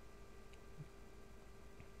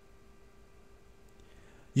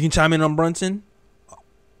 You can chime in on Brunson.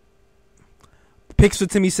 Picks for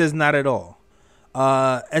Timmy says not at all.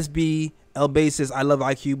 SB El Bay says I love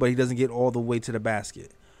IQ, but he doesn't get all the way to the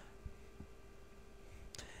basket.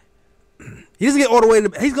 He doesn't get all the way to.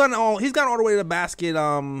 He's gone all the way to the basket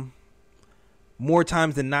more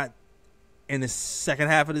times than not in the second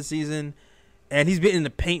half of the season, and he's been in the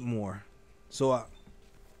paint more. So,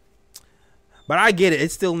 but I get it.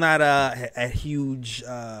 It's still not a huge.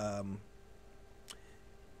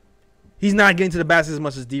 He's not getting to the basket as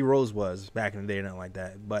much as D Rose was back in the day, nothing like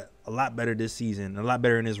that. But a lot better this season, a lot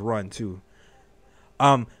better in his run too.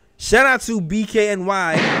 Shout out to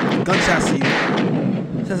BKNY Gunshot Seat.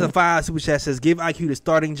 Says a 5 super chat says give IQ the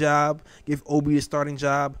starting job, give OB the starting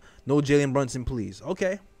job. No Jalen Brunson, please.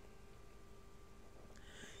 Okay.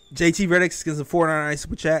 JT Reddick gives a 499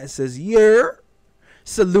 super chat and says yeah.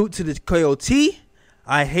 Salute to the Coyote.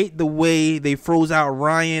 I hate the way they froze out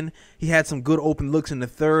Ryan. He had some good open looks in the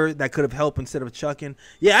third that could have helped instead of chucking.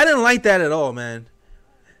 Yeah, I didn't like that at all, man.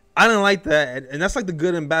 I didn't like that. And that's like the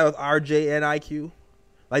good and bad with RJ and IQ.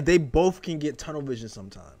 Like, they both can get tunnel vision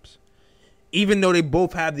sometimes. Even though they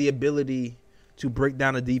both have the ability to break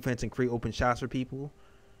down the defense and create open shots for people.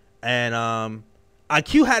 And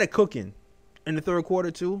IQ had it cooking in the third quarter,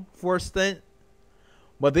 too, for a stint.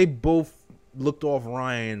 But they both looked off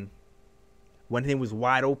Ryan when he was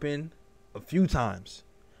wide open a few times.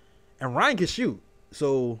 And Ryan can shoot.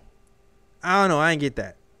 So, I don't know. I didn't get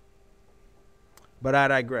that. But I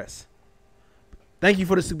digress. Thank you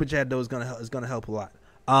for the super chat, though. It's gonna help a lot.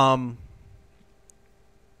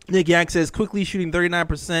 Nick Yak says, quickly shooting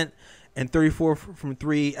 39% and 34 from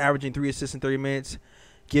 3, averaging 3 assists in 30 minutes.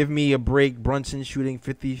 Give me a break. Brunson shooting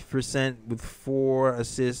 50% with 4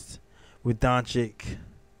 assists with Doncic.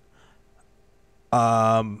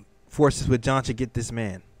 4 assists with Doncic. Get this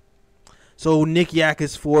man. So Nick Yak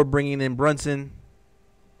is for bringing in Brunson.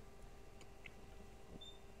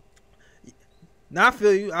 Now I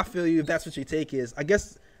feel you. I feel you. If that's what your take is, I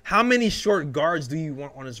guess. How many short guards do you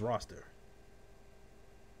want on his roster?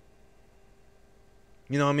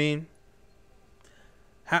 You know what I mean?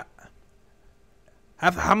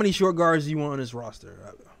 How many short guards do you want on his roster?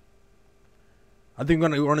 I think we're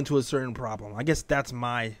going to run into a certain problem. I guess that's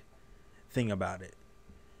my thing about it.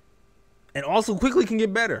 And also, Quickly can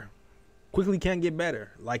get better. Quickly can get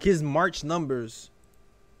better. Like his March numbers,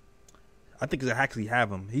 I think I actually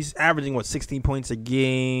have him. He's averaging, 16 points a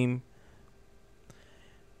game.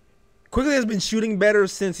 Quickly has been shooting better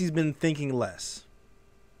since he's been thinking less.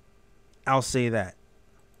 I'll say that.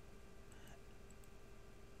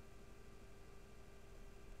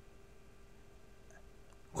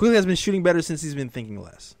 Quickly has been shooting better since he's been thinking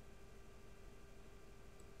less.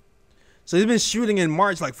 So he's been shooting in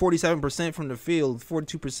March like 47% from the field,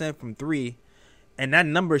 42% from three, and that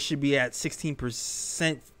number should be at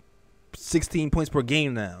 16%, 16 points per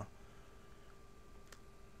game now.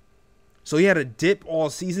 So he had a dip all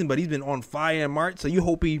season, but he's been on fire in March. So you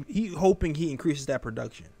hoping he increases that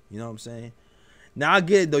production. You know what I'm saying? Now I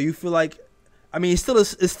get it though. You feel like, I mean, it's still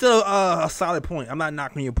a solid point. I'm not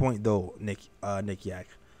knocking your point though, Nick Yak,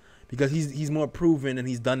 because he's more proven and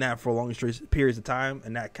he's done that for long periods of time,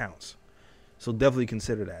 and that counts. So definitely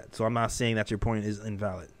consider that. So I'm not saying that your point is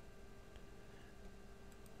invalid.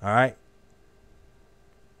 All right,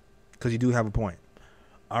 because you do have a point.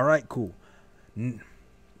 All right, cool. He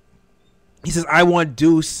says, I want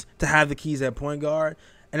Deuce to have the keys at point guard.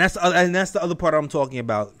 And that's the other part I'm talking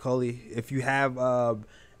about, Cully. If you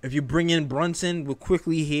bring in Brunson with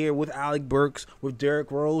Quickly here, with Alec Burks, with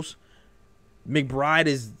Derrick Rose, McBride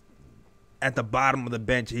is at the bottom of the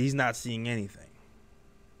bench. He's not seeing anything.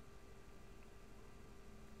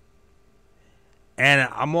 And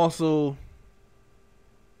I'm also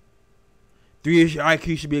 3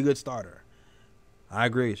 IQ should be a good starter. I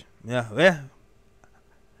agree. Yeah.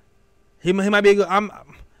 He might be a good. I'm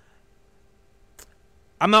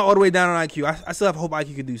not all the way down on IQ. I still have hope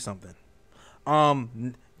IQ could do something.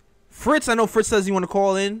 Fritz, I know Fritz says you want to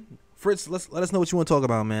call in. Fritz, let us know what you want to talk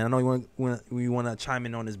about, man. I know you want to chime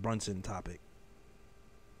in on this Brunson topic.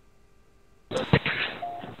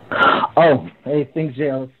 Oh, hey, thanks, J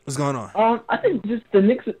Ellis. What's going on? I think just the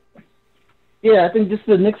Knicks. Yeah, I think just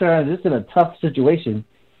the Knicks are just in a tough situation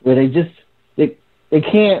where they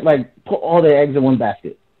can't like put all their eggs in one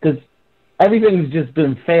basket because everything's just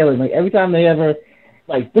been failing. Like every time they ever,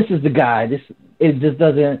 like this is the guy. It just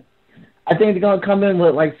doesn't. I think they're gonna come in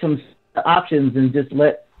with like some options and just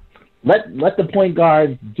let the point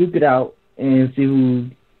guards duke it out and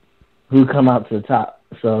see who come out to the top.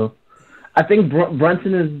 So I think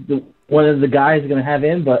Brunson is one of the guys going to have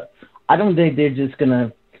in, but I don't think they're just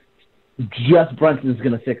Brunson's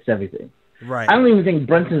going to fix everything. Right. I don't even think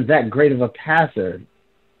Brunson's that great of a passer.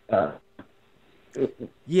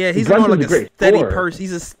 Yeah, he's more like a steady person.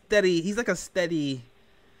 He's like a steady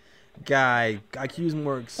guy. IQ's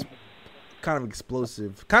more kind of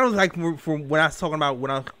explosive. Kind of like from when I was talking about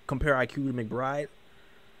when I compare IQ to McBride.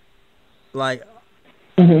 Like,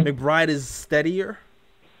 McBride is steadier.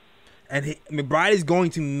 And McBride is going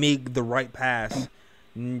to make the right pass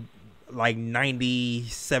like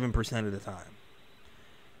 97% of the time.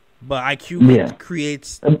 But IQ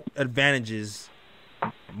creates advantages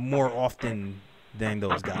more often than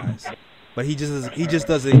those guys. But he just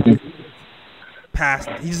doesn't pass.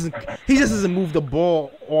 He just doesn't move the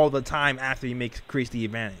ball all the time after he creates the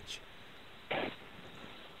advantage.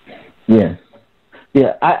 Yeah.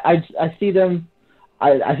 Yeah, I see them.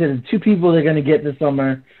 I said the two people they're going to get this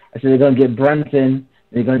summer. I said they're going to get Brunson.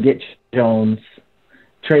 They're going to get Jones.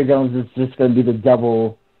 Trey Jones is just going to be the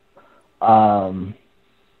double.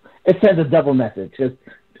 It says a double message. Because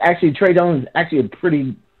actually, Trey Jones is actually a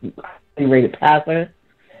pretty rated passer,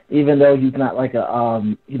 even though he's not like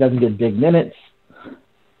he doesn't get big minutes.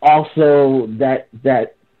 Also, that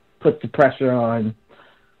puts the pressure on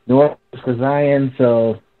New Orleans for Zion.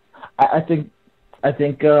 So I think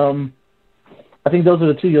those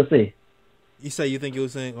are the two you'll see. You say you think you're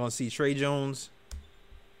going to see Trey Jones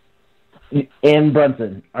and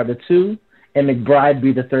Brunson are the two, and McBride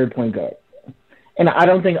be the third point guard. And I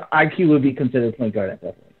don't think IQ would be considered point guard at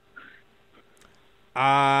that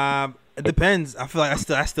point. It depends. I feel like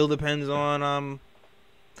that still depends on Tom.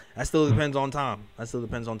 That still depends on Tom if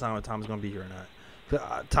Tom's going to be here or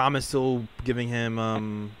not. Tom is still giving him.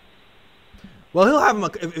 Well, he'll have him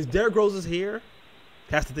if Derrick Rose is here.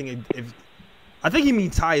 That's the thing. I think he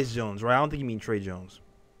means Tyus Jones, right? I don't think he means Trey Jones.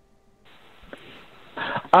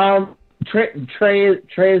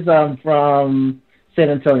 Trey's from San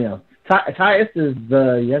Antonio. Tyus is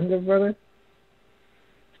the younger brother.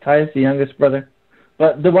 Tyus the youngest brother,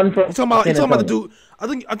 But the one from You talking about San the Antonio.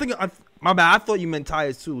 dude? My bad. I thought you meant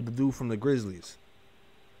Tyus too. The dude from the Grizzlies.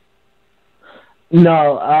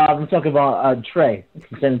 No, I'm talking about Trey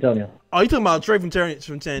from San Antonio. Oh, you talking about Trey from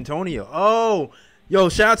San Antonio? Oh, yo,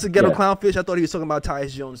 shout out to Ghetto Yeah. Clownfish. I thought he was talking about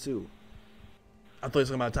Tyus Jones too.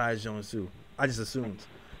 I just assumed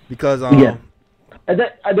because Yeah. And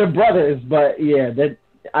they're brothers, but yeah,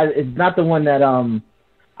 it's not the one that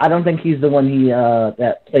I don't think he's the one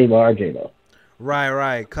that played with RJ though.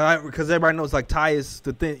 right. Because everybody knows like Tyus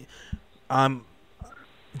the thing.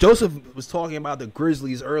 Joseph was talking about the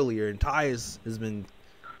Grizzlies earlier, and Tyus has been,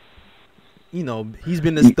 he's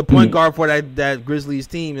been the point guard for that Grizzlies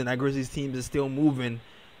team, and that Grizzlies team is still moving.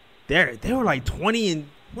 They were like 20 and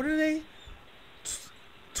what are they?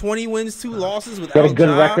 20 wins, 2 losses without Got a good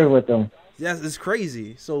Ja. record with them. Yes, it's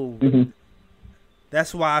crazy. So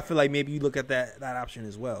that's why I feel like maybe you look at that option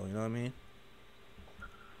as well. You know what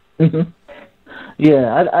I mean?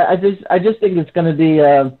 Yeah, I just think it's going to be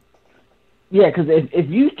because if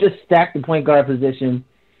you just stack the point guard position,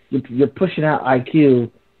 you're pushing out IQ.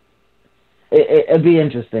 It'd be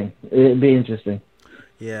interesting.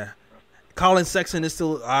 Yeah. Colin Sexton is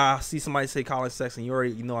still. I see somebody say Colin Sexton.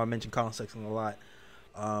 You know I mentioned Colin Sexton a lot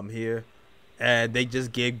here, and they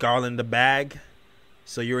just gave Garland the bag,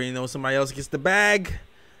 so you already know somebody else gets the bag.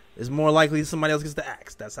 It's more likely somebody else gets the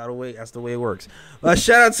axe. That's the way it works.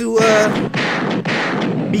 Shout out to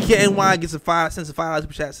BKNY gets a $5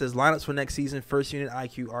 super chat. Says lineups for next season: first unit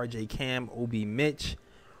IQ RJ Cam, OB Mitch,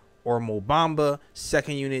 or Mo Bamba.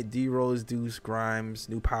 Second unit D Rose, Deuce Grimes,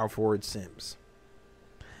 new power forward Sims.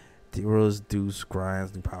 D Rose, Deuce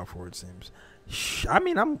Grimes, new power forward Sims. I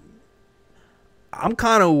mean, I'm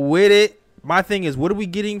kind of with it. My thing is, what are we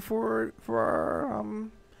getting for our,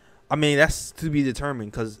 I mean, that's to be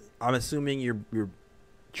determined because I'm assuming you're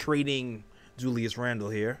trading Julius Randle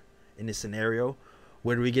here in this scenario.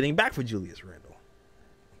 What are we getting back for Julius Randle?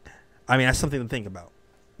 I mean, that's something to think about.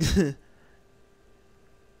 You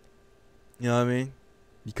know what I mean?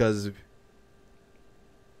 Because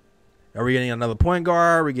are we getting another point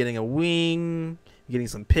guard? Are we getting a wing? Getting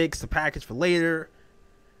some picks to package for later?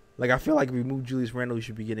 Like, I feel like if we move Julius Randle, we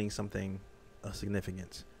should be getting something of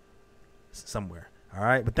significance somewhere. All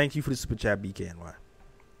right? But thank you for the super chat, BKNY.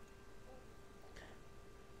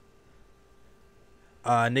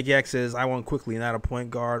 Nick X says, I want quickly, not a point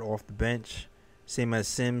guard off the bench. Same as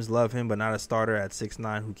Sims, love him, but not a starter at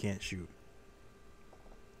 6'9" who can't shoot.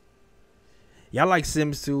 Yeah, I like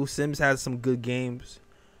Sims too. Sims has some good games.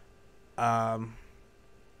 I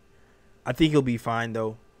think he'll be fine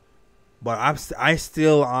though. But I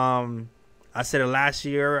still I said it last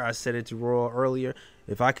year. I said it to Roy earlier.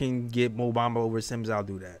 If I can get Mo Bamba over Sims, I'll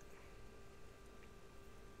do that.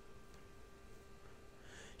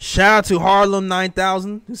 Shout out to Harlem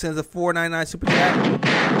 9000 who sends a $4.99 super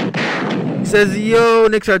chat. He says, "Yo,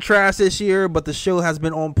 Knicks are trash this year, but the show has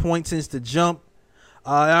been on point since the jump."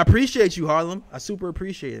 I appreciate you, Harlem. I super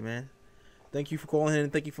appreciate it, man. Thank you for calling in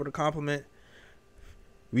and thank you for the compliment.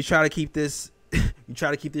 We try to keep this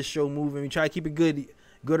show moving. We try to keep it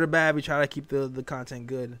good or bad. We try to keep the content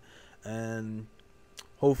good. And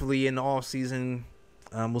hopefully in the off season,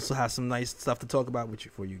 we'll still have some nice stuff to talk about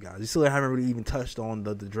for you guys. We still haven't really even touched on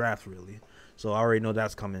the draft really. So I already know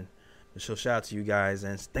that's coming. So shout out to you guys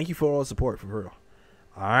and thank you for all the support for real.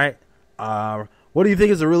 All right. What do you think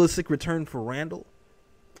is a realistic return for Randall?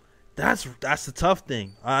 That's the tough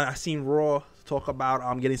thing. I seen Raw talk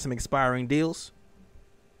about getting some expiring deals.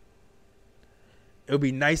 It would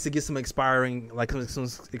be nice to get some expiring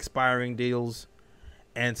deals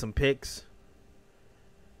and some picks.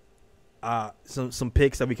 Some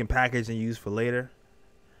picks that we can package and use for later.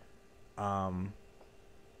 At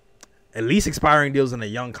least expiring deals in a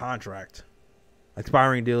young contract.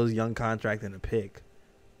 Expiring deals, young contract, and a pick.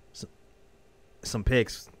 Some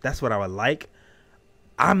picks. That's what I would like.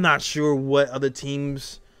 I'm not sure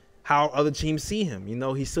how other teams see him. You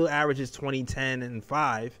know, he still averages 20, 10, and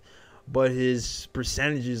 5, but his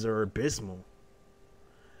percentages are abysmal.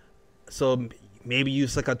 So maybe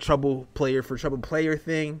use like a trouble player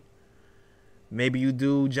thing. Maybe you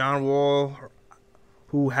do John Wall,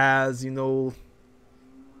 who has, not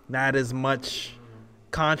as much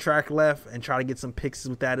contract left, and try to get some picks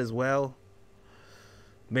with that as well.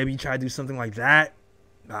 Maybe you try to do something like that.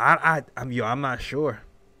 I'm not sure.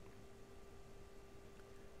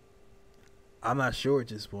 I'm not sure at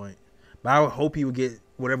this point. But I would hope he would get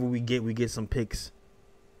whatever we get some picks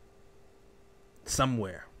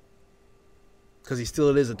somewhere. Because he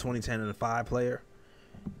still is a 2010 and a 5 player.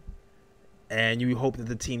 And you hope that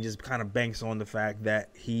the team just kind of banks on the fact that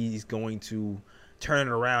he's going to turn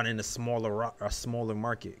it around in a smaller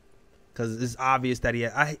market. because it's obvious that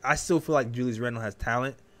I still feel like Julius Randle has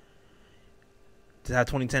talent. To have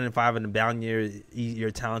 20, 10, and 5 in the bound year, you're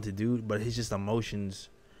a talented dude, but his just emotions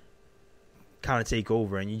kind of take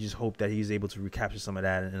over, and you just hope that he's able to recapture some of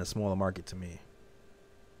that in a smaller market to me.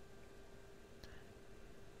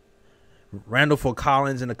 Randall for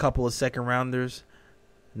Collins and a couple of second rounders.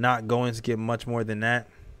 Not going to get much more than that.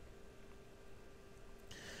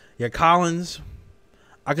 Yeah, Collins,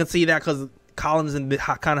 I can see that because Collins and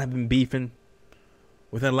kind of have been beefing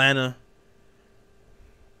with Atlanta.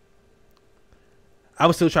 I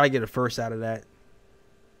would still try to get a first out of that.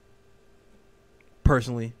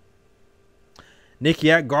 Personally. Nick,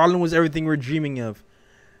 yeah, Garland was everything we're dreaming of.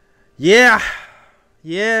 Yeah.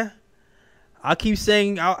 I keep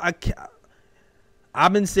saying I've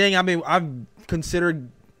considered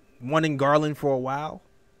wanting Garland for a while.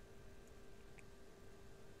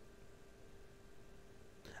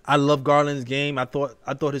 I love Garland's game. I thought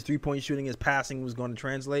his 3-point shooting, his passing was going to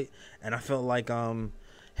translate, and I felt like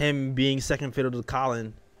him being second fiddle to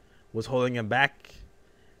Collin was holding him back.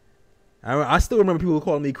 I still remember people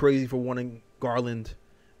calling me crazy for wanting Garland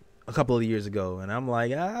a couple of years ago, and I'm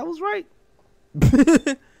like, I was right.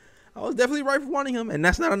 I was definitely right for wanting him, and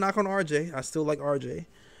that's not a knock on RJ. I still like RJ,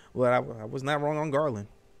 but I was not wrong on Garland.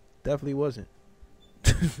 Definitely wasn't.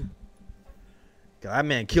 That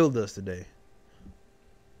man killed us today.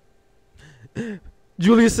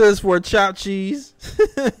 Julius says for a chopped cheese.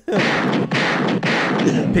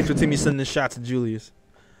 Picture Timmy sending a shot to Julius.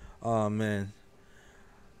 Oh, man.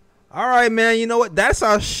 All right, man. You know what? That's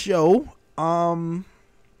our show. We'll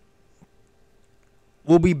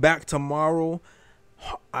be back tomorrow.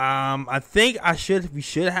 I think we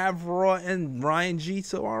should have Raw and Ryan G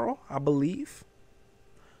tomorrow, I believe.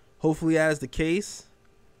 Hopefully that is the case.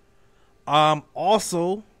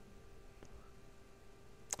 Also,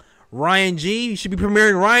 Ryan G, you should be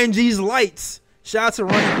premiering Ryan G's Lights. Shout out to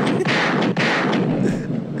Ryan.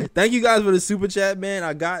 Thank you guys for the super chat, man.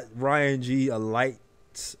 I got Ryan G a light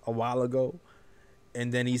a while ago,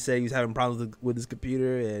 and then he said he was having problems with his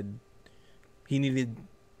computer, and he needed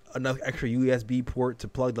enough extra USB port to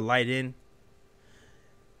plug the light in.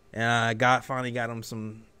 And I finally got him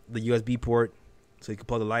the USB port so he could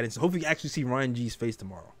plug the light in. So hopefully you actually see Ryan G's face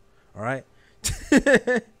tomorrow. All right.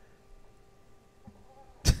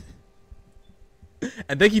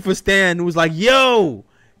 And thank you for Stan, who was like, yo,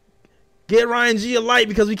 get Ryan G a light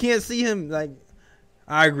because we can't see him. Like,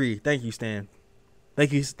 I agree. Thank you, Stan.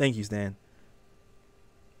 Thank you, Stan.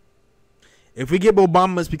 If we get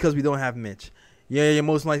Obama, it's because we don't have Mitch. Yeah, you're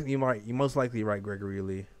most likely right. You're most likely right, Gregory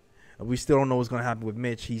Lee. We still don't know what's going to happen with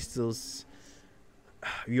Mitch. He's still.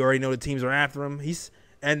 You already know the teams are after him.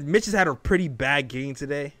 And Mitch has had a pretty bad game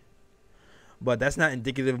today. But that's not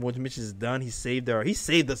indicative of what Mitch has done. He saved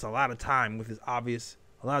us a lot of time with his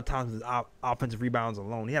offensive rebounds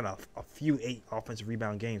alone. He had a few 8 offensive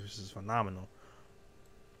rebound games, which is phenomenal.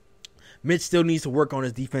 Mitch still needs to work on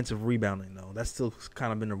his defensive rebounding, though. That's still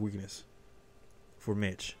kind of been a weakness for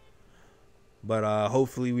Mitch. But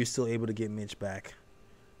hopefully we're still able to get Mitch back.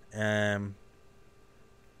 In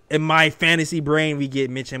my fantasy brain, we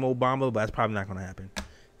get Mitch and Obama, but that's probably not going to happen.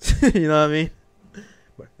 You know what I mean?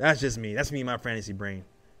 But that's just me. That's me in my fantasy brain.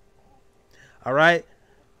 All right.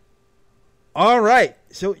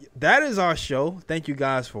 So that is our show. Thank you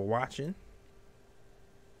guys for watching.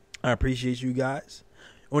 I appreciate you guys.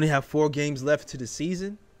 Only have 4 games left to the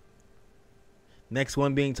season. Next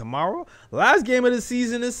one being tomorrow. Last game of the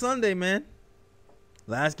season is Sunday, man.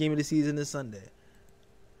 Last game of the season is Sunday.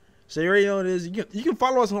 So you already know what it is. You can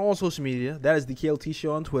follow us on all social media. That is the KLT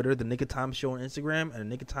Show on Twitter, the Knick of Time Show on Instagram, and the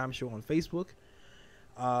Knick of Time Show on Facebook.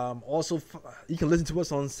 Also, you can listen to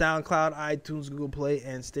us on SoundCloud, iTunes, Google Play,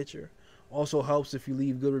 and Stitcher. Also helps if you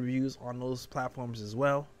leave good reviews on those platforms as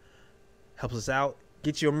well. Helps us out.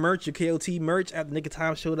 Get your merch, your KLT merch at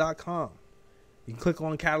knickoftimeshow.com. You can click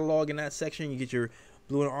on catalog in that section. You get your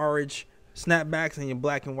blue and orange snapbacks and your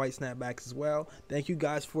black and white snapbacks as well. Thank you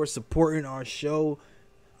guys for supporting our show.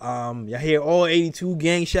 Y'all hear all 82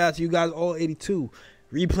 gang, shout out to you guys, all 82.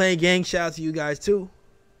 Replaying gang, shout out to you guys too.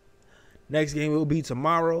 Next game will be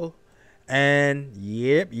tomorrow. And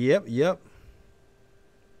yep.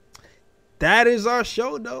 That is our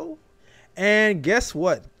show, though. And guess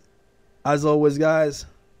what? As always, guys.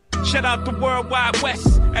 Shout out the Worldwide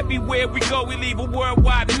West. Everywhere we go, we leave a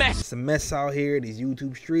worldwide mess. It's a mess out here in these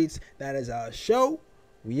YouTube streets. That is our show.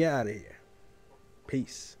 We out of here.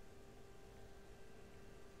 Peace.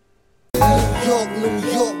 New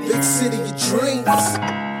York, big city of dreams.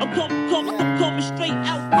 I'm coming straight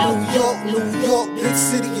out. New York, big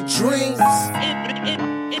city of dreams.